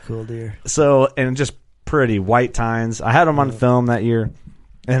 Really cool deer. So, and just pretty white tines. I had them on film that year,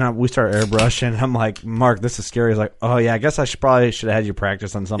 and we started airbrushing. I'm like, Mark, this is scary. He's like, oh yeah, I guess I should have had you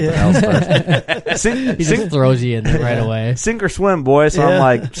practice on something else first. He just throws you in there right away. Sink or swim, boy. So I'm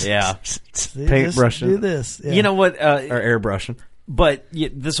like, paintbrushing. Do this. Yeah. You know what? Or airbrushing. But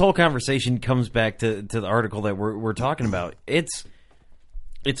this whole conversation comes back to the article that we're talking about. It's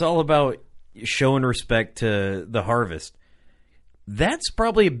all about showing respect to the harvest. That's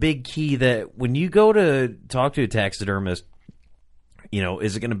probably a big key that when you go to talk to a taxidermist,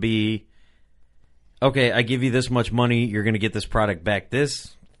 is it going to be, okay, I give you this much money, you're going to get this product back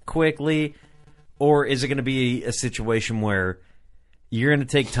this quickly? Or is it going to be a situation where you're going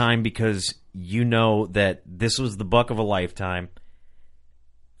to take time because you know that this was the buck of a lifetime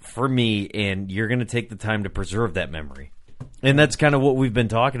for me, and you're going to take the time to preserve that memory? And that's kind of what we've been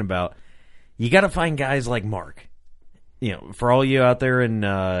talking about. You got to find guys like Mark. For all you out there and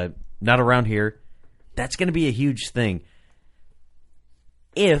not around here, that's going to be a huge thing.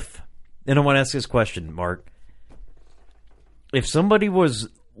 And I want to ask this question, Mark. If somebody was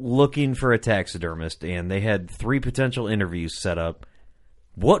looking for a taxidermist and they had 3 potential interviews set up,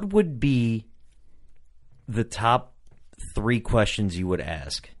 what would be the top 3 questions you would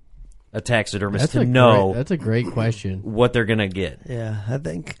ask a taxidermist that's a great question. What they're going to get? Yeah, I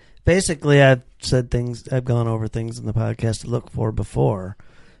think basically I've gone over things in the podcast to look for before,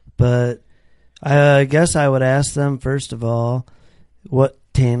 but I guess I would ask them, first of all, what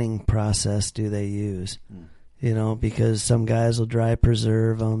tanning process do they use? Because some guys will dry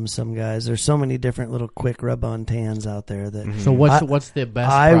preserve them. Some guys, there's so many different little quick rub-on tans out there that. Mm-hmm. So what's the best?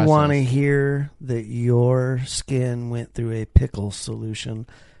 I want to hear that your skin went through a pickle solution,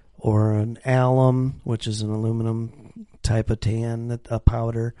 or an alum, which is an aluminum type of tan, a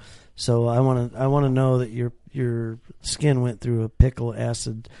powder. So I want to know that your skin went through a pickle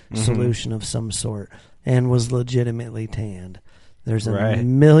acid solution of some sort and was legitimately tanned. There's a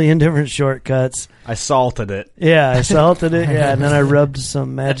million different shortcuts. I salted it. Yeah, I salted it. Yeah, and then I rubbed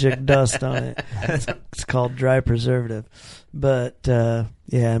some magic dust on it. It's called dry preservative. But,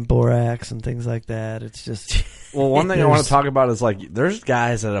 and borax and things like that. It's just... Well, one thing I want to talk about is, there's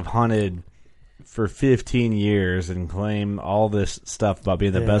guys that have hunted for 15 years and claim all this stuff about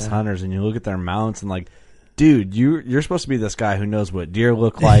being the best hunters, and you look at their mounts and, dude, you're supposed to be this guy who knows what deer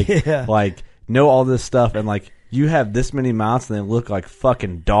look like, know all this stuff, and, you have this many mounts and they look like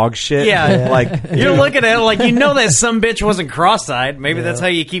fucking dog shit. Yeah. You're looking at it that some bitch wasn't cross-eyed. Maybe that's how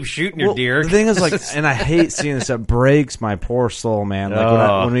you keep shooting your deer. The thing is, and I hate seeing this. It breaks my poor soul, man.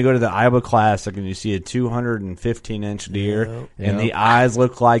 When we go to the Iowa Classic and you see a 215-inch deer and the eyes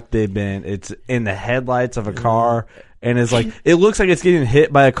look like it's in the headlights of a car. And it's it looks like it's getting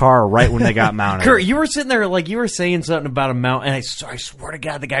hit by a car right when they got mounted. Kurt, you were sitting there you were saying something about a mount, and I swear to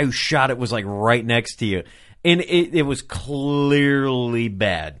God, the guy who shot it was right next to you. And it was clearly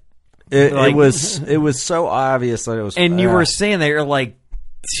bad. It was so obvious that it was. And you were saying that you're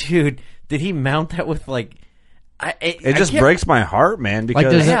dude, did he mount that with it just breaks my heart, man. Because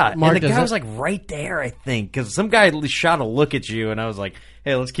and the guy was right there, I think, because some guy shot a look at you, and I was like,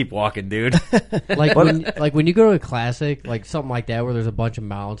 "Hey, let's keep walking, dude." when you go to a classic, something like that, where there's a bunch of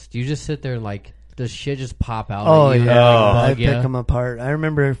mounts, do you just sit there and does shit just pop out? Oh yeah, I pick them apart. I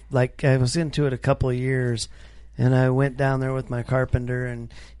remember I was into it a couple of years, and I went down there with my carpenter,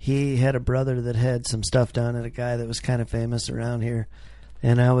 and he had a brother that had some stuff done at a guy that was kind of famous around here.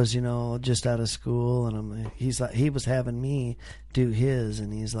 And I was, just out of school, and he was having me do his,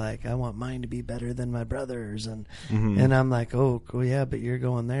 and he's like, I want mine to be better than my brother's, and I'm like, oh yeah, but you're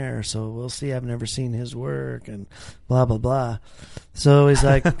going there, so we'll see. I've never seen his work, and blah blah blah. So he's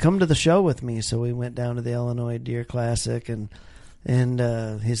like, come to the show with me. So we went down to the Illinois Deer Classic, and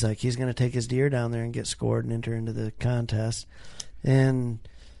he's like, he's going to take his deer down there and get scored and enter into the contest, and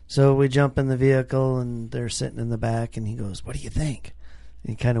so we jump in the vehicle, and they're sitting in the back, and he goes, what do you think?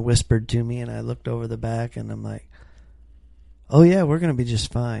 He kind of whispered to me, and I looked over the back, and I'm like, oh, yeah, we're going to be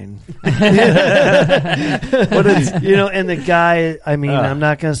just fine. But it's, and the guy, I'm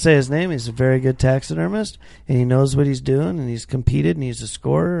not going to say his name. He's a very good taxidermist, and he knows what he's doing, and he's competed, and he's a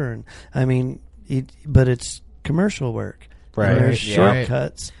scorer. And but it's commercial work. Right. And there's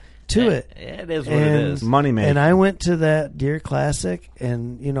shortcuts to it. It is what it is. Money making. And I went to that Deer Classic,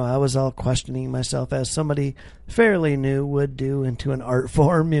 and I was all questioning myself as somebody fairly new would do into an art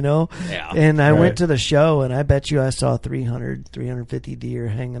form, Yeah. And I went to the show, and I bet you I saw 350 deer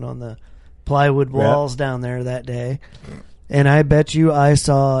hanging on the plywood walls down there that day. And I bet you I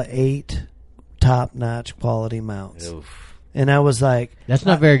saw 8 top-notch quality mounts. Oof. And I was like, that's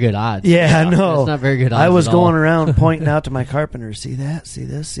not very good odds. Yeah, I know. That's not very good odds. I was at going all. around pointing out to my carpenters, see that, see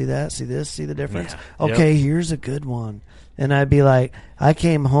this, see that, see this, see the difference? Yeah. Okay, here's a good one. And I'd be like, I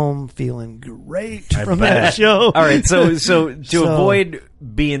came home feeling great from bet. that show. All right, so to avoid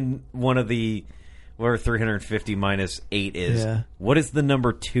being one of the where 350 minus 8 is, what is the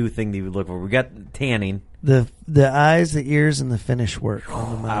number 2 thing that you would look for? We got tanning. The eyes, the ears, and the finish work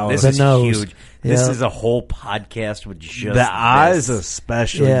on the mouth. This the is nose. huge. This is a whole podcast with just The eyes, this.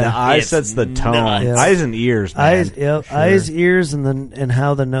 especially. Yeah. The eyes It's sets the tone. nuts. Yeah. Eyes and ears, man. Eyes, ears, and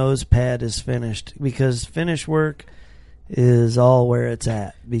how the nose pad is finished. Because finish work is all where it's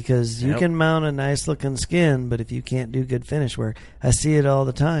at. Because you can mount a nice looking skin, but if you can't do good finish work, I see it all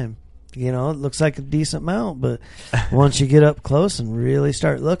the time. You know, it looks like a decent mount, but once you get up close and really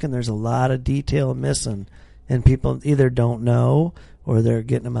start looking, there's a lot of detail missing. And people either don't know or they're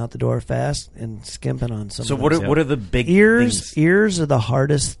getting them out the door fast and skimping on some. So of what those. are the big Ears? things? Ears are the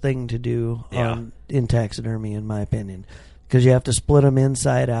hardest thing to do in taxidermy, in my opinion, because you have to split them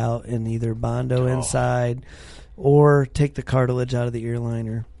inside out and either Bondo inside or take the cartilage out of the ear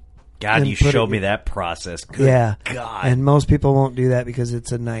liner. God, and you put showed it- me that process. Good God. And most people won't do that because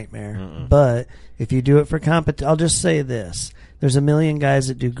it's a nightmare. But if you do it for I'll just say this. There's a million guys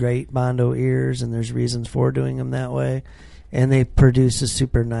that do great Bondo ears, and there's reasons for doing them that way. And they produce a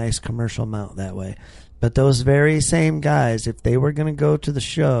super nice commercial mount that way. But those very same guys, if they were going to go to the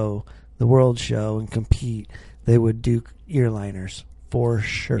show, the world show, and compete, they would do ear liners for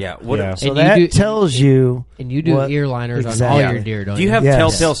sure. Yeah. So And that you do- tells you. And you do what- ear liners on exactly. all your deer, don't Do you? you have Yes.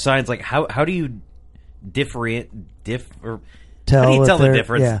 telltale signs? Like how do you Tell how do you if tell the they're-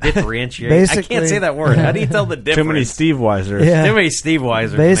 difference? yeah. Differentiate. I Basically- can't say that word. How do you tell the difference? Too many Steve Weisers. Yeah. Too many Steve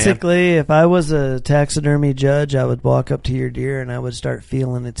Weisers. Basically, if I was a taxidermy judge, I would walk up to your deer and I would start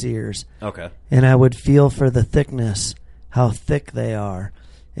feeling its ears. Man. Okay. And I would feel for the thickness, how thick they are.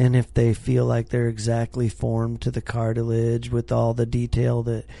 And if they feel like they're exactly formed to the cartilage with all the detail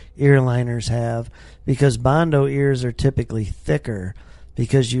that ear liners have. Because Bondo ears are typically thicker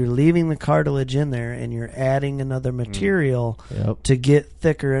because you're leaving the cartilage in there and you're adding another material to get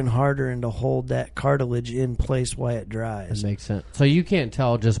thicker and harder and to hold that cartilage in place while it dries. That makes sense. So you can't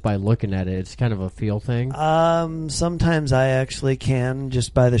tell just by looking at it. It's kind of a feel thing. Sometimes I actually can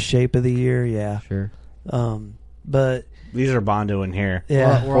just by the shape of the ear, yeah. Sure. But These are Bondo in here.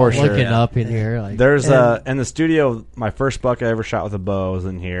 yeah, We're all For sure. looking up in here. Like, There's in the studio, my first buck I ever shot with a bow was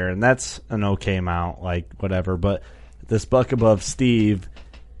in here, and that's an okay mount, like whatever. But this buck above Steve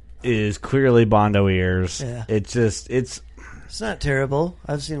is clearly Bondo ears. Yeah. It's not terrible.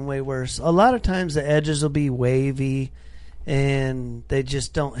 I've seen way worse. A lot of times the edges will be wavy and they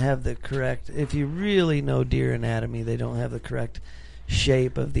just don't have the correct, if you really know deer anatomy, they don't have the correct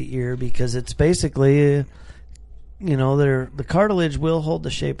shape of the ear because it's basically, the cartilage will hold the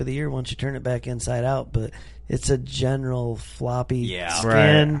shape of the ear once you turn it back inside out, but it's a general floppy skin.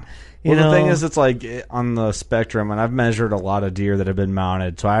 Right. The thing is, it's like on the spectrum, and I've measured a lot of deer that have been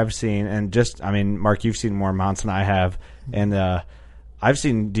mounted. So I've seen, Mark, you've seen more mounts than I have, and I've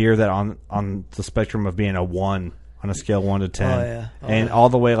seen deer that on the spectrum of being a 1 on a scale 1 to 10, all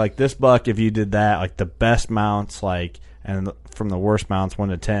the way like this buck. If you did that, like the best mounts, and from the worst mounts 1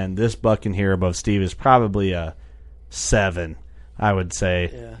 to 10, this buck in here above Steve is probably a 7, I would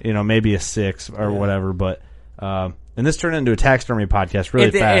say. Yeah. Maybe a 6 or whatever, but. And this turned into a taxidermy podcast really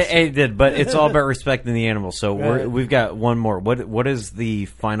fast. It did, but it's all about respecting the animal. So Right. we've got one more. What is the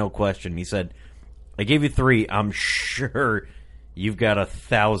final question? He said, I gave you 3. I'm sure you've got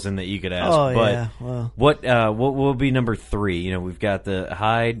 1,000 that you could ask. Oh, but yeah. Well. what will be number 3? We've got the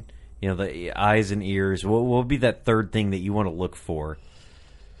hide, the eyes and ears. What will be that third thing that you want to look for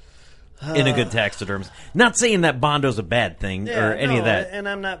in a good taxidermist? Not saying that Bondo's a bad thing or any of that. And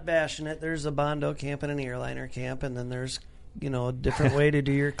I'm not bashing it. There's a Bondo camp and an ear liner camp, and then there's a different way to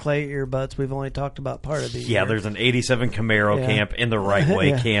do your clay earbutts. We've only talked about part of the Yeah, ear. there's an 87 Camaro Yeah. camp in the right way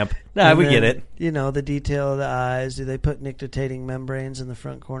Yeah. camp. And We then, get it. The detail of the eyes. Do they put nictitating membranes in the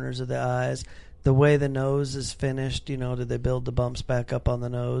front corners of the eyes? The way the nose is finished, do they build the bumps back up on the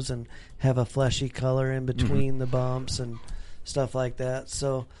nose and have a fleshy color in between the bumps and stuff like that?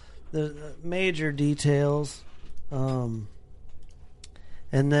 So the major details. And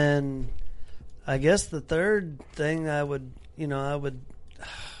then I guess the third thing I would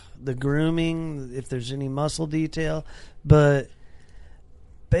the grooming, if there's any muscle detail, but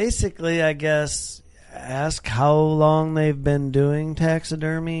basically I guess ask how long they've been doing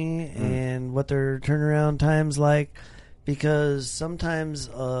taxidermy and what their turnaround time's like, because sometimes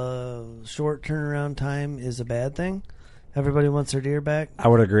short turnaround time is a bad thing. Everybody wants their deer back. I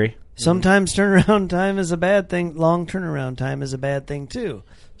would agree. Sometimes turnaround time is a bad thing. Long turnaround time is a bad thing too.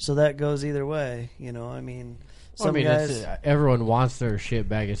 So that goes either way. I mean, guys, everyone wants their shit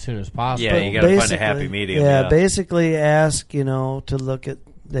back as soon as possible. Yeah, you got to find a happy medium. Yeah, basically ask, to look at.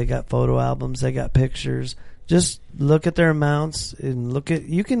 They got photo albums. They got pictures. Just look at their mounts and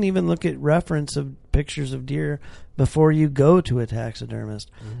you can even look at reference of pictures of deer before you go to a taxidermist,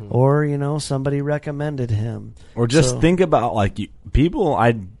 or somebody recommended him, or just think about people.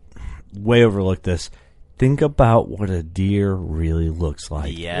 I way overlook this. Think about what a deer really looks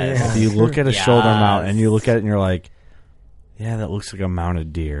like. Yes. If you look at a shoulder mount and you look at it and you're like, yeah, that looks like a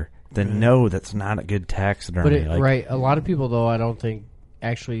mounted deer. Then no, that's not a good taxidermy. But right, a lot of people though, I don't think.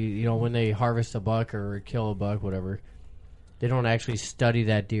 Actually, when they harvest a buck or kill a buck, whatever, they don't actually study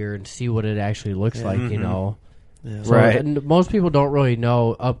that deer and see what it actually looks like, Yeah. So, right. And most people don't really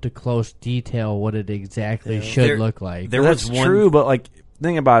know up to close detail what it exactly should look like. That's true, but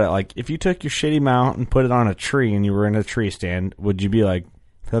think about it. If you took your shitty mount and put it on a tree and you were in a tree stand, would you be like,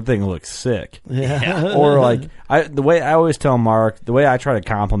 that thing looks sick? Yeah. Or the way I always tell Mark, the way I try to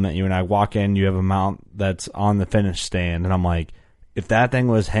compliment you, when I walk in, you have a mount that's on the finish stand, and I'm like, if that thing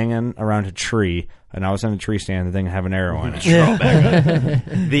was hanging around a tree and I was in a tree stand, the thing would have an arrow in it. Draw back up.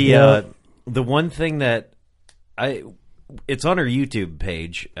 The one thing that it's on our YouTube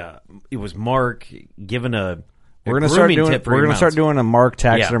page. It was Mark giving a we're going to start doing a Mark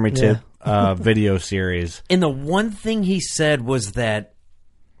taxidermy tip video series. And the one thing he said was that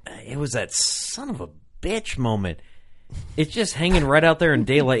it was that son of a bitch moment. It's just hanging right out there in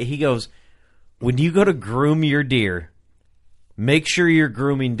daylight. He goes, when you go to groom your deer, make sure you're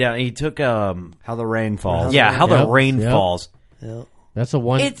grooming down. He took how the rain falls. How the rain falls. Yep. That's the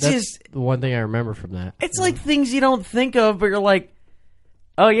one. It's that's the one thing I remember from that. It's like things you don't think of, but you're like,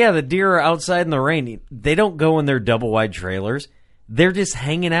 oh yeah, the deer are outside in the rain. They don't go in their double wide trailers. They're just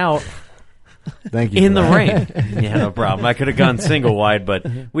hanging out. Thank you in the rain. Yeah, no problem. I could have gone single wide, but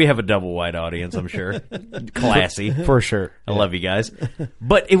we have a double wide audience, I'm sure. Classy. For sure. I love you guys.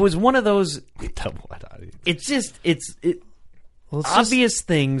 But it was one of those double wide audience. It's just obvious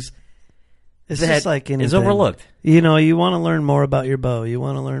things. It's just like anything. Is overlooked. You want to learn more about your bow. You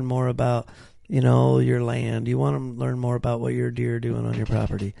want to learn more about, your land. You want to learn more about what your deer are doing on your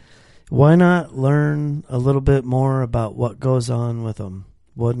property. Why not learn a little bit more about what goes on with them?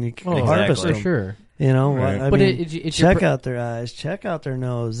 When you harvest them, for sure. Check out their eyes, check out their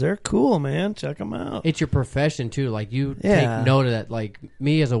nose. They're cool, man. Check them out. It's your profession too. You take note of that. Like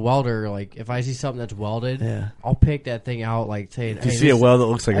me as a welder, if I see something that's welded, I'll pick that thing out. Saying, if you see a weld that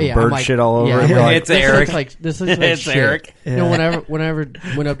looks like a bird shit all over it, it's Eric. This looks like it's shit. Eric. Yeah. Whenever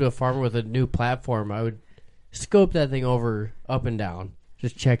went up to a farmer with a new platform, I would scope that thing over up and down,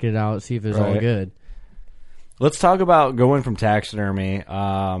 just check it out, see if it's all good. Let's talk about going from taxidermy.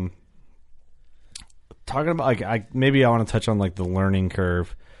 Talking about maybe I want to touch on the learning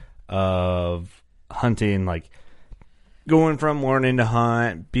curve of hunting, going from learning to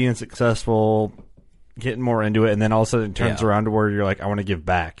hunt, being successful, getting more into it, and then all of a sudden it turns around to where you're like, I want to give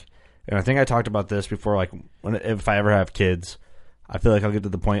back. And I think I talked about this before. If I ever have kids, I feel like I'll get to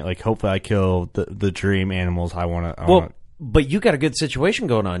the point hopefully I kill the dream animals I want to. But you got a good situation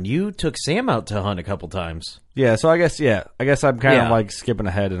going on. You took Sam out to hunt a couple times. Yeah, so I guess I'm kind of skipping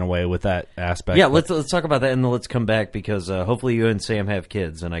ahead in a way with that aspect. Yeah, let's talk about that, and then let's come back because hopefully you and Sam have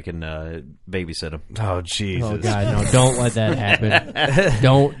kids, and I can babysit them. Oh, Jesus. Oh, God, no, don't let that happen.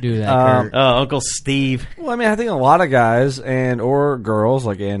 Don't do that, Kurt. Uncle Steve. Well, I think a lot of guys or girls,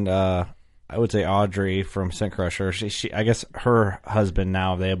 I would say Audrey from Scent Crusher. She I guess her husband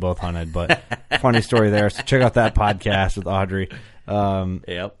now, they have both hunted, but funny story there. So check out that podcast with Audrey.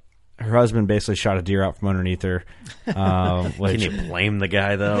 Yep. Her husband basically shot a deer out from underneath her. Can you blame the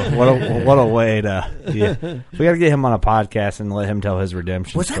guy though? What a way to. Yeah. We got to get him on a podcast and let him tell his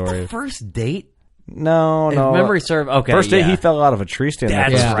redemption story. Was that the first date? No. If memory serves. Okay. First day he fell out of a tree stand.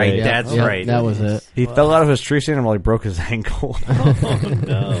 That's right. Yeah. That's right. That was it. He fell out of his tree stand and broke his ankle. Oh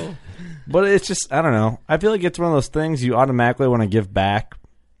no. But it's just, I don't know. I feel like it's one of those things you automatically want to give back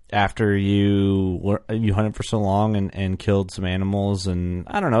after you hunted for so long and killed some animals. And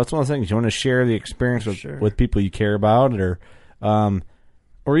I don't know. It's one of those things you want to share the experience with people you care about, or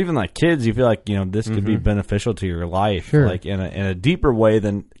even kids. You feel like this could be beneficial to your life, in a deeper way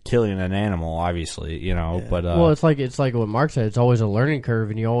than killing an animal, obviously. But it's like what Mark said. It's always a learning curve,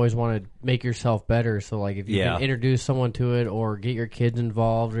 and you always want to make yourself better. So if you can introduce someone to it, or get your kids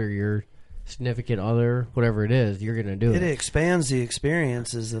involved, or your significant other, whatever it is, you're going to do it. It expands the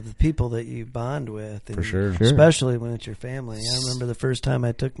experiences of the people that you bond with. And For sure. especially when it's your family. I remember the first time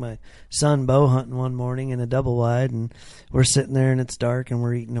I took my son bow hunting one morning in a double wide, and we're sitting there and it's dark and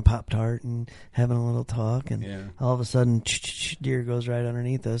we're eating a Pop-Tart and having a little talk, and all of a sudden deer goes right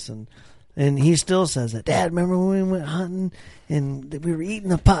underneath us, and he still says that, Dad, remember when we went hunting and we were eating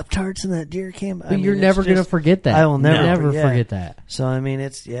the Pop-Tarts and that deer came? But you're never going to forget that. I will never forget that. So, I mean,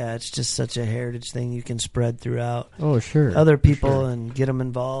 it's just such a heritage thing you can spread throughout sure. other people and get them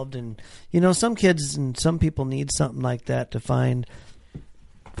involved. And, some kids and some people need something like that to find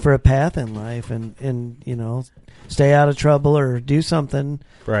for a path in life and stay out of trouble or do something,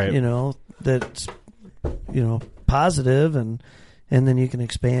 right. That's, positive, and then you can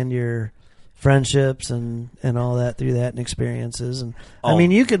expand your friendships and all that through that and experiences. And I mean,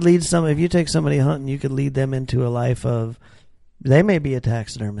 you could lead if you take somebody hunting, you could lead them into a life of, they may be a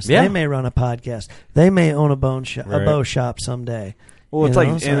taxidermist. Yeah. They may run a podcast. They may own a bow Right. shop someday. Well, it's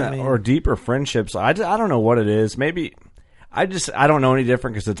or or deeper friendships. I don't know what it is. Maybe I don't know any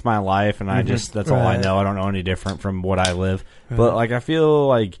different because it's my life, and that's all I know. I don't know any different from what I live. Right. But I feel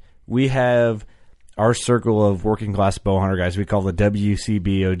like we have our circle of working class bow hunter guys. We call the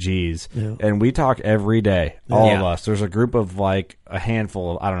WCBOGs, and we talk every day. All of us. There's a group of a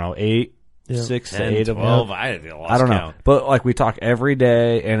handful of 8, 6 to 8 of 12. them. I don't know, but we talk every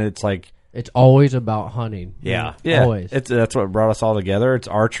day, and it's it's always about hunting. Yeah. Always. That's what brought us all together. It's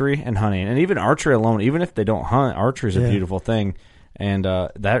archery and hunting, and even archery alone. Even if they don't hunt, archery is a beautiful thing, and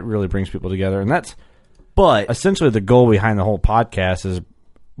that really brings people together. And that's essentially the goal behind the whole podcast is.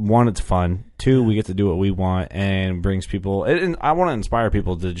 1, it's fun. 2, we get to do what we want and brings people. And I want to inspire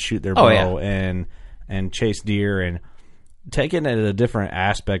people to shoot their bow and chase deer and take it at a different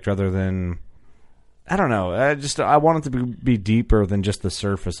aspect rather than. I don't know. I want it to be deeper than just the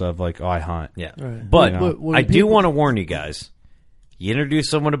surface of I hunt. Yeah, right. But I do want to warn you guys. You introduce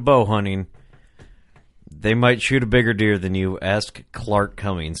someone to bow hunting, they might shoot a bigger deer than you. Ask Clark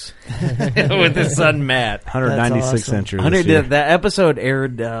Cummings with his son Matt. 196 inches. That episode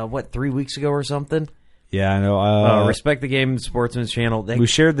aired 3 weeks ago or something. Yeah, I know. Respect the Game Sportsman's channel. We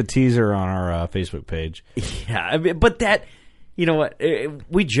shared the teaser on our Facebook page. Yeah, I mean, but that, you know what?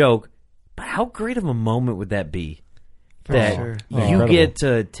 We joke, but how great of a moment would that be? For that sure. you Incredible. get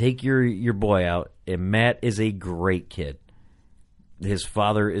to take your boy out, and Matt is a great kid. His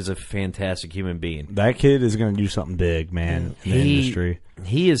father is a fantastic human being. That kid is going to do something big, man, in the industry.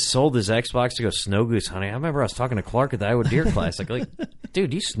 He has sold his Xbox to go snow goose hunting. I remember I was talking to Clark at the Iowa Deer Classic. Like,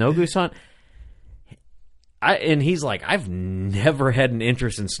 dude, you snow goose hunt? And he's like, I've never had an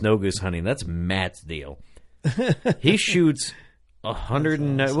interest in snow goose hunting. That's Matt's deal. He shoots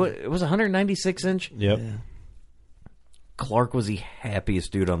 196 inch. Yep. Yeah. Clark was the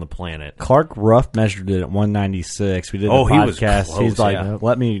happiest dude on the planet. Clark rough measured it at 196. We did the he was podcast. close, He's like, yeah.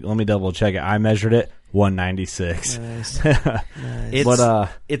 let me double check it. I measured it 196. Nice.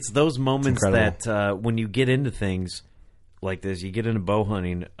 It's those moments it's that when you get into things like this, you get into bow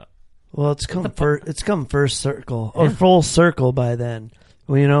hunting. Well, it's come first circle or full circle by then.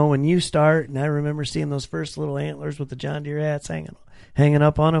 Well, when you start, and I remember seeing those first little antlers with the John Deere hats hanging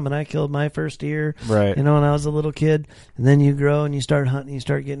up on them, and I killed my first deer. Right. When I was a little kid, and then you grow and you start hunting, you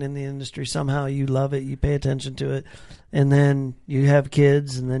start getting in the industry. Somehow you love it, you pay attention to it, and then you have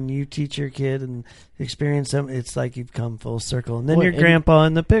kids, and then you teach your kid and experience them. It's like you've come full circle, and then your grandpa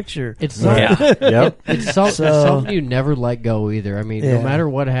in the picture. It's Yep. It's something you never let go either. I mean, no matter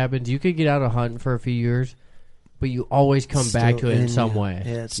what happens, you could get out of hunting for a few years, but you always come back to it in some way.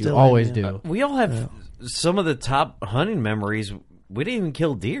 Yeah, it's you still always in you. do. We all have some of the top hunting memories. We didn't even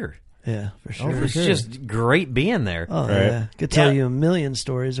kill deer. Yeah, for sure. It's just great being there. Oh, Right. yeah. Could tell you a million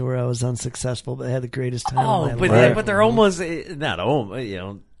stories where I was unsuccessful, but had the greatest time of my life. But they're almost not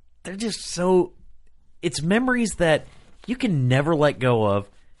almost. They're just so. It's memories that you can never let go of,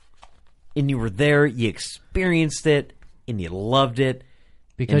 and you were there, you experienced it, and you loved it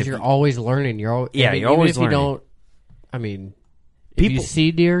Because you're always learning. You're always learning. You don't. I mean, if you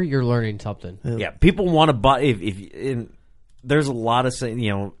see deer, you're learning something. Yeah, people want to buy. If there's a lot of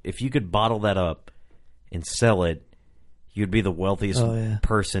saying, if you could bottle that up and sell it, you'd be the wealthiest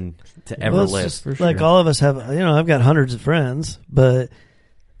person to ever live. Just like all of us have, I've got hundreds of friends, but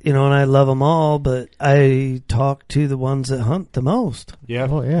and I love them all, but I talk to the ones that hunt the most. Yeah.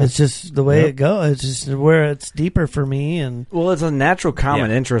 Oh, yeah. It's just the way it goes. It's just where it's deeper for me. And well, it's a natural common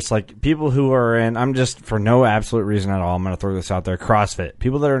interest. Like people who are in, I'm just for no absolute reason at all, I'm going to throw this out there. CrossFit.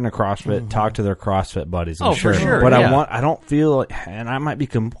 People that are in a CrossFit talk to their CrossFit buddies. I'm for sure. But I don't feel like, and I might be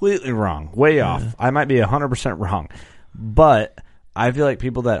completely wrong, way off. I might be 100% wrong, but I feel like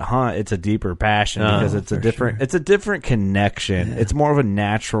people that hunt, it's a deeper passion because it's a different connection. Yeah. It's more of a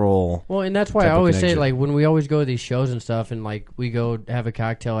natural. Well, and that's why I always say, like, when we always go to these shows and stuff, and like we go have a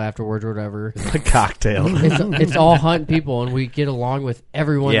cocktail afterwards or whatever. A cocktail. It's all hunting people, and we get along with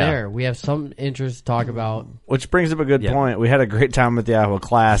everyone there. We have some interest to talk about. Which brings up a good point. We had a great time at the Iowa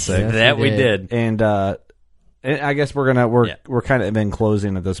Classic. Yes, that we did. And I guess we're kind of in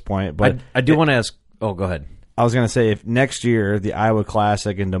closing at this point. But I do want to ask. Oh, go ahead. I was going to say, if next year, the Iowa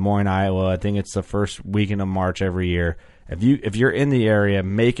Classic in Des Moines, Iowa, I think it's the first weekend of March every year. If you're in the area,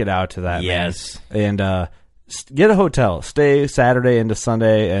 make it out to that. Yes. Man. And get a hotel. Stay Saturday into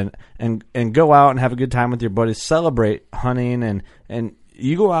Sunday and go out and have a good time with your buddies. Celebrate hunting and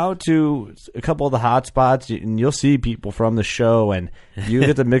you go out to a couple of the hot spots and you'll see people from the show and you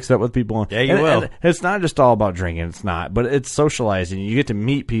get to mix up with people. Yeah, you will. And it's not just all about drinking. It's not, but it's socializing. You get to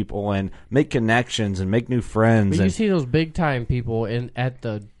meet people and make connections and make new friends. But you see those big time people at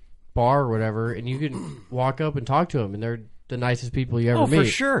the bar or whatever, and you can walk up and talk to them, and they're the nicest people you ever meet. Oh, for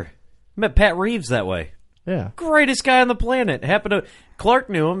sure. Met Pat Reeves that way. Yeah. Greatest guy on the planet.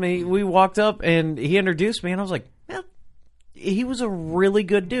 Clark knew him. We walked up and he introduced me, and I was like, man, he was a really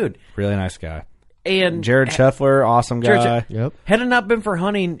good dude. Really nice guy. And Jared Scheffler, awesome guy. Yep. Had it not been for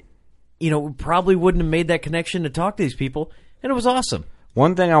hunting, we probably wouldn't have made that connection to talk to these people, and it was awesome.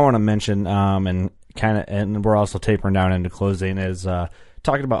 One thing I want to mention, and we're also tapering down into closing, is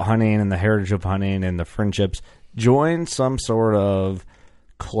talking about hunting and the heritage of hunting and the friendships. Join some sort of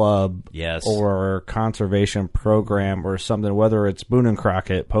club or conservation program or something, whether it's Boone and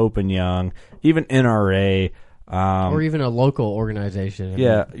Crockett, Pope and Young, even NRA. Or even a local organization.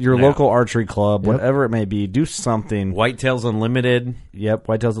 Yeah, your local archery club, whatever it may be, do something. Whitetails Unlimited. Yep,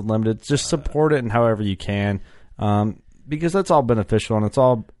 Whitetails Unlimited. Just support it in however you can, because that's all beneficial and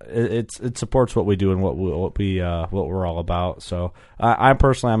it supports what we do and what we're all about. So I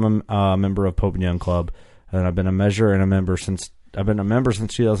personally am a member of Pope and Young Club, and I've been a measure and a member since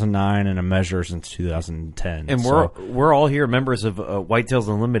 2009 and a measure since 2010. And we're all here members of Whitetails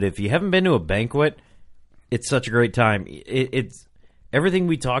Unlimited. If you haven't been to a banquet, it's such a great time. It's everything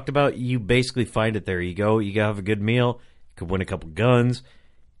we talked about. You basically find it there. You go have a good meal. You could win a couple guns.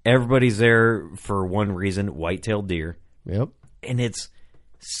 Everybody's there for one reason: whitetail deer. Yep. And it's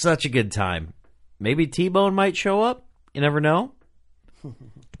such a good time. Maybe T-Bone might show up. You never know.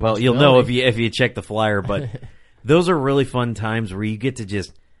 Well, you'll know if you check the flyer. But those are really fun times where you get to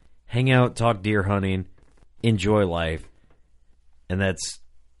just hang out, talk deer hunting, enjoy life, and that's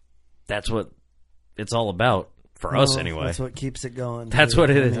what it's all about for us anyway. That's what keeps it going. That's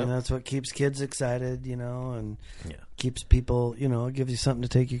what it is. That's what keeps kids excited, and keeps people, gives you something to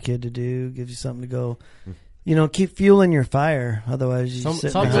take your kid to do, gives you something to go, keep fueling your fire. Otherwise, you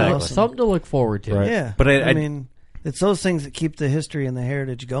sit in the house. Something to look forward to. Right. Yeah. But I mean, it's those things that keep the history and the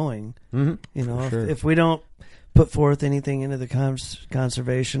heritage going. Mm-hmm. If we don't put forth anything into the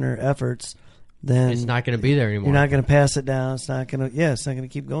conservation or efforts, then it's not going to be there anymore. You're not going to pass it down. It's not going to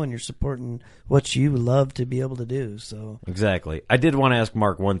keep going. You're supporting what you love to be able to do. So exactly. I did want to ask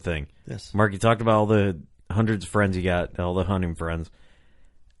Mark one thing. Yes. Mark, you talked about all the hundreds of friends you got, all the hunting friends.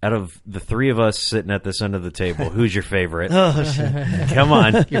 Out of the three of us sitting at this end of the table, who's your favorite? Oh, shit. Come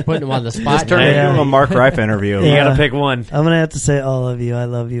on. You're putting him on the spot. Just turn it into a Mark Rife interview. You got to pick one. I'm going to have to say all of you. I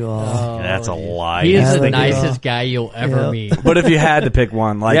love you all. Oh, that's a lie. He is the nicest guy you'll ever meet. But if you had to pick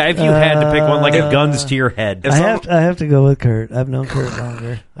one, if you had to pick one, like a guns to your head. I have to go with Kurt. I've known Kurt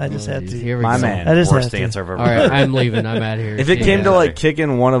longer. I just had to. Here we My go. man. I just Worst had to. answer I've ever All right, I'm leaving. I'm out of here. If it came to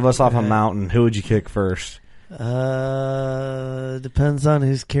kicking one of us off a mountain, who would you kick first? Depends on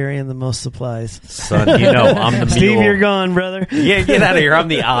who's carrying the most supplies. Son, I'm the mule. Steve, you're gone, brother. Yeah, get out of here. I'm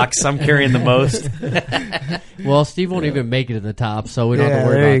the ox. I'm carrying the most. Well, Steve won't even make it to the top, so we don't have to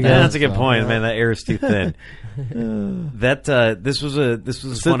worry about that. Yeah, that's a good point, man. That air is too thin. This was a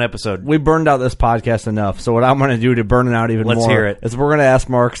fun episode. We burned out this podcast enough, so what I'm going to do to burn it out even more Let's hear it. is we're going to ask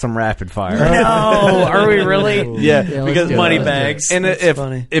Mark some rapid fire. No, are we really? Yeah, because do it. money Let's do bags.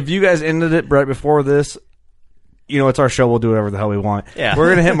 And if you guys ended it right before this, it's our show. We'll do whatever the hell we want. Yeah. We're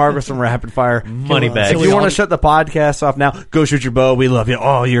going to hit Mark with some rapid fire. Money bags. If you want to shut the podcast off now, go shoot your bow. We love you.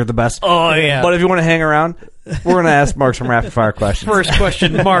 Oh, you're the best. Oh, yeah. But if you want to hang around, we're going to ask Mark some rapid fire questions. First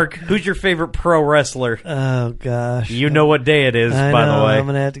question, Mark. Who's your favorite pro wrestler? Oh, gosh. You know what day it is, by the way. I'm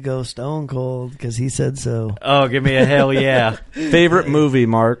going to have to go Stone Cold because he said so. Oh, give me a hell yeah. Favorite movie,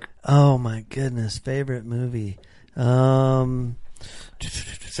 Mark? Oh, my goodness. Favorite movie.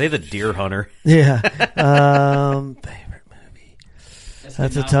 Say The Deer Hunter. Yeah. Favorite movie.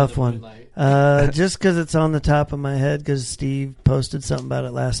 That's a tough one. Just because it's on the top of my head, because Steve posted something about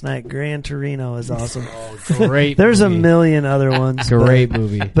it last night. Gran Torino is awesome. Great. There's movie. a million other ones. Great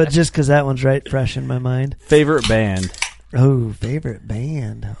movie. But just because that one's right fresh in my mind. Favorite band? Oh, favorite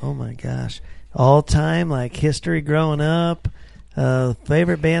band. Oh, my gosh. All time, like history growing up.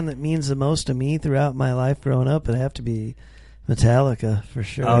 Favorite band that means the most to me throughout my life growing up would have to be Metallica, for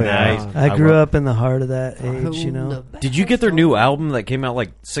sure. Oh, yeah. I grew up in the heart of that age, you know. Did you get their new album that came out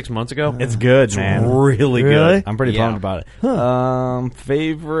like 6 months ago? It's good, man. Really Really? good. I'm pretty Yeah. pumped about it. Huh.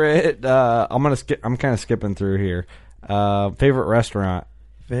 Favorite? I'm kind of skipping through here. Favorite restaurant?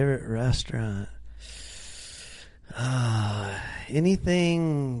 Favorite restaurant?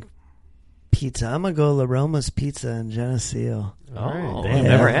 Anything pizza. I'm going to go La Roma's Pizza in Geneseo. Oh, Damn. I've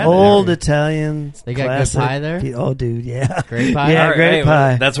never had Old that. Italian. They got good classic pie there? Oh, dude, yeah. Great pie? Yeah, All right, great hey,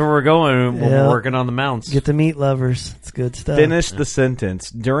 pie. That's where we're going when Yeah. we're working on the mounts. Get the meat lovers. It's good stuff. Finish the sentence.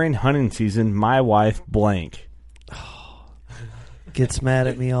 During hunting season, my wife blank. Gets mad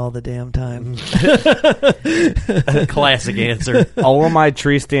at me all the damn time. Classic answer. All of my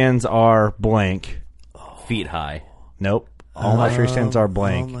tree stands are blank. Feet high. Nope. All my tree stands are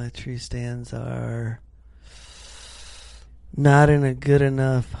blank. All my tree stands are not in a good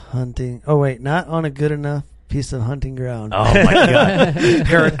enough hunting. Oh, wait. Not on a good enough piece of hunting ground. Oh, my God.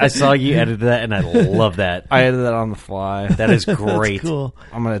 Eric, I saw you edit that, and I love that. I edited that on the fly. That is great. That's cool.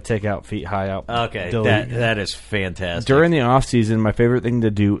 I'm going to take out feet high out. Okay, Delete. that is fantastic. During the off season, my favorite thing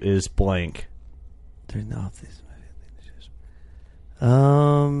to do is blank. During the off season.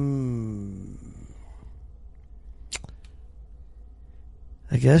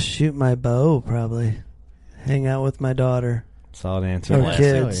 I guess shoot my bow, probably. Hang out with my daughter. Solid answer. Or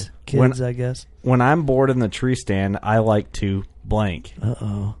Classic. kids, I guess. When I'm bored in the tree stand, I like to blank.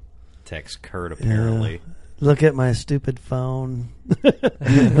 Uh-oh. Text Kurt, apparently. Look at my stupid phone.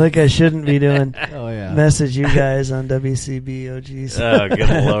 Like I shouldn't be doing. Oh, yeah. Message you guys on WCBOGs. Oh, good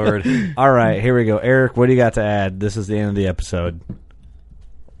Lord. All right, here we go. Eric, what do you got to add? This is the end of the episode.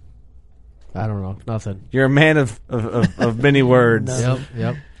 I don't know. Nothing. You're a man of many words.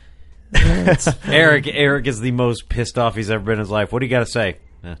 Yep. Eric is the most pissed off he's ever been in his life. What do you got to say?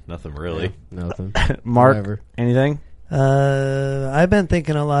 Nothing really. Nothing. Mark, Whatever. anything? I've been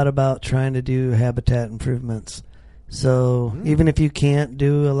thinking a lot about trying to do habitat improvements. So even if you can't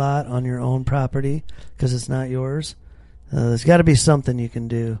do a lot on your own property because it's not yours, there's got to be something you can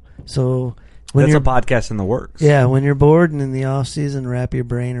do. So when That's you're a podcast in the works. yeah, when you're bored and in the off season, wrap your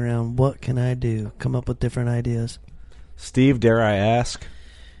brain around what can I do? Come up with different ideas. Steve, dare I ask?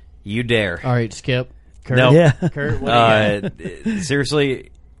 You dare. All right, Skip. Kurt. No. Yeah. Kurt, what do you got? Seriously,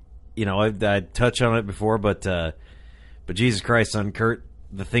 you know, I touched on it before, but Jesus Christ, son, Kurt,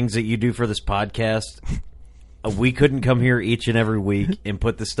 the things that you do for this podcast, we couldn't come here each and every week and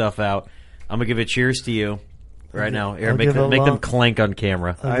put this stuff out. I'm gonna give a cheers to you right now. Aaron, make them clank on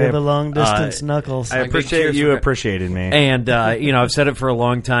camera. I'll give a long distance knuckles. I appreciate cheers you for- appreciating me. And, you know, I've said it for a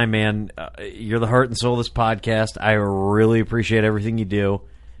long time, man. You're the heart and soul of this podcast. I really appreciate everything you do,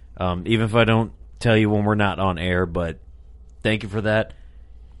 even if I don't tell you when we're not on air, but thank you for that.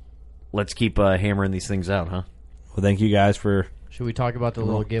 Let's keep hammering these things out, huh? Well, thank you guys for... Should we talk about the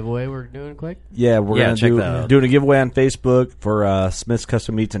little giveaway we're doing quick? Yeah, we're Yeah, going check to that out. doing a giveaway on Facebook for Smith's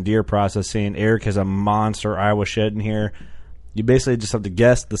Custom Meats and Deer Processing. Eric has a monster Iowa shed in here. You basically just have to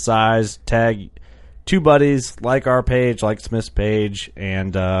guess the size, tag two buddies, like our page, like Smith's page,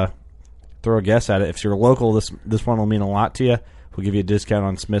 and throw a guess at it. If you're local, this one will mean a lot to you. We'll give you a discount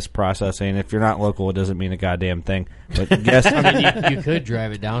on Smith's Processing. If you're not local, it doesn't mean a goddamn thing. But guess. I mean, you could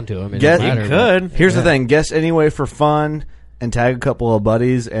drive it down to him. Guess- You could. Here's the thing: guess anyway for fun, and tag a couple of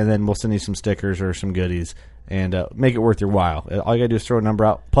buddies, and then we'll send you some stickers or some goodies, and make it worth your while. All you gotta do is throw a number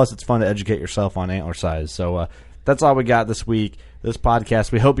out. Plus, it's fun to educate yourself on antler size. So that's all we got this week. This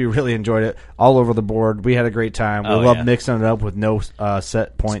podcast. We hope you really enjoyed it. All over the board. We had a great time. We love mixing it up with no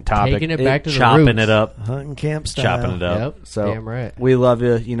set point topic. Taking it back to the Chopping roots. it up. Hunting camp style. Chopping it up. Yep. So Damn right. we love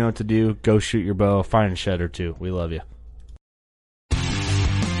you. You know what to do. Go shoot your bow. Find a shed or two. We love you.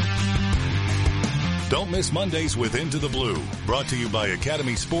 Don't miss Mondays with Into the Blue, brought to you by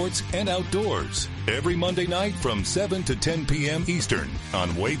Academy Sports and Outdoors. Every Monday night from 7 to 10 p.m. Eastern on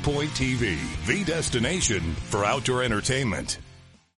Waypoint TV, the destination for outdoor entertainment.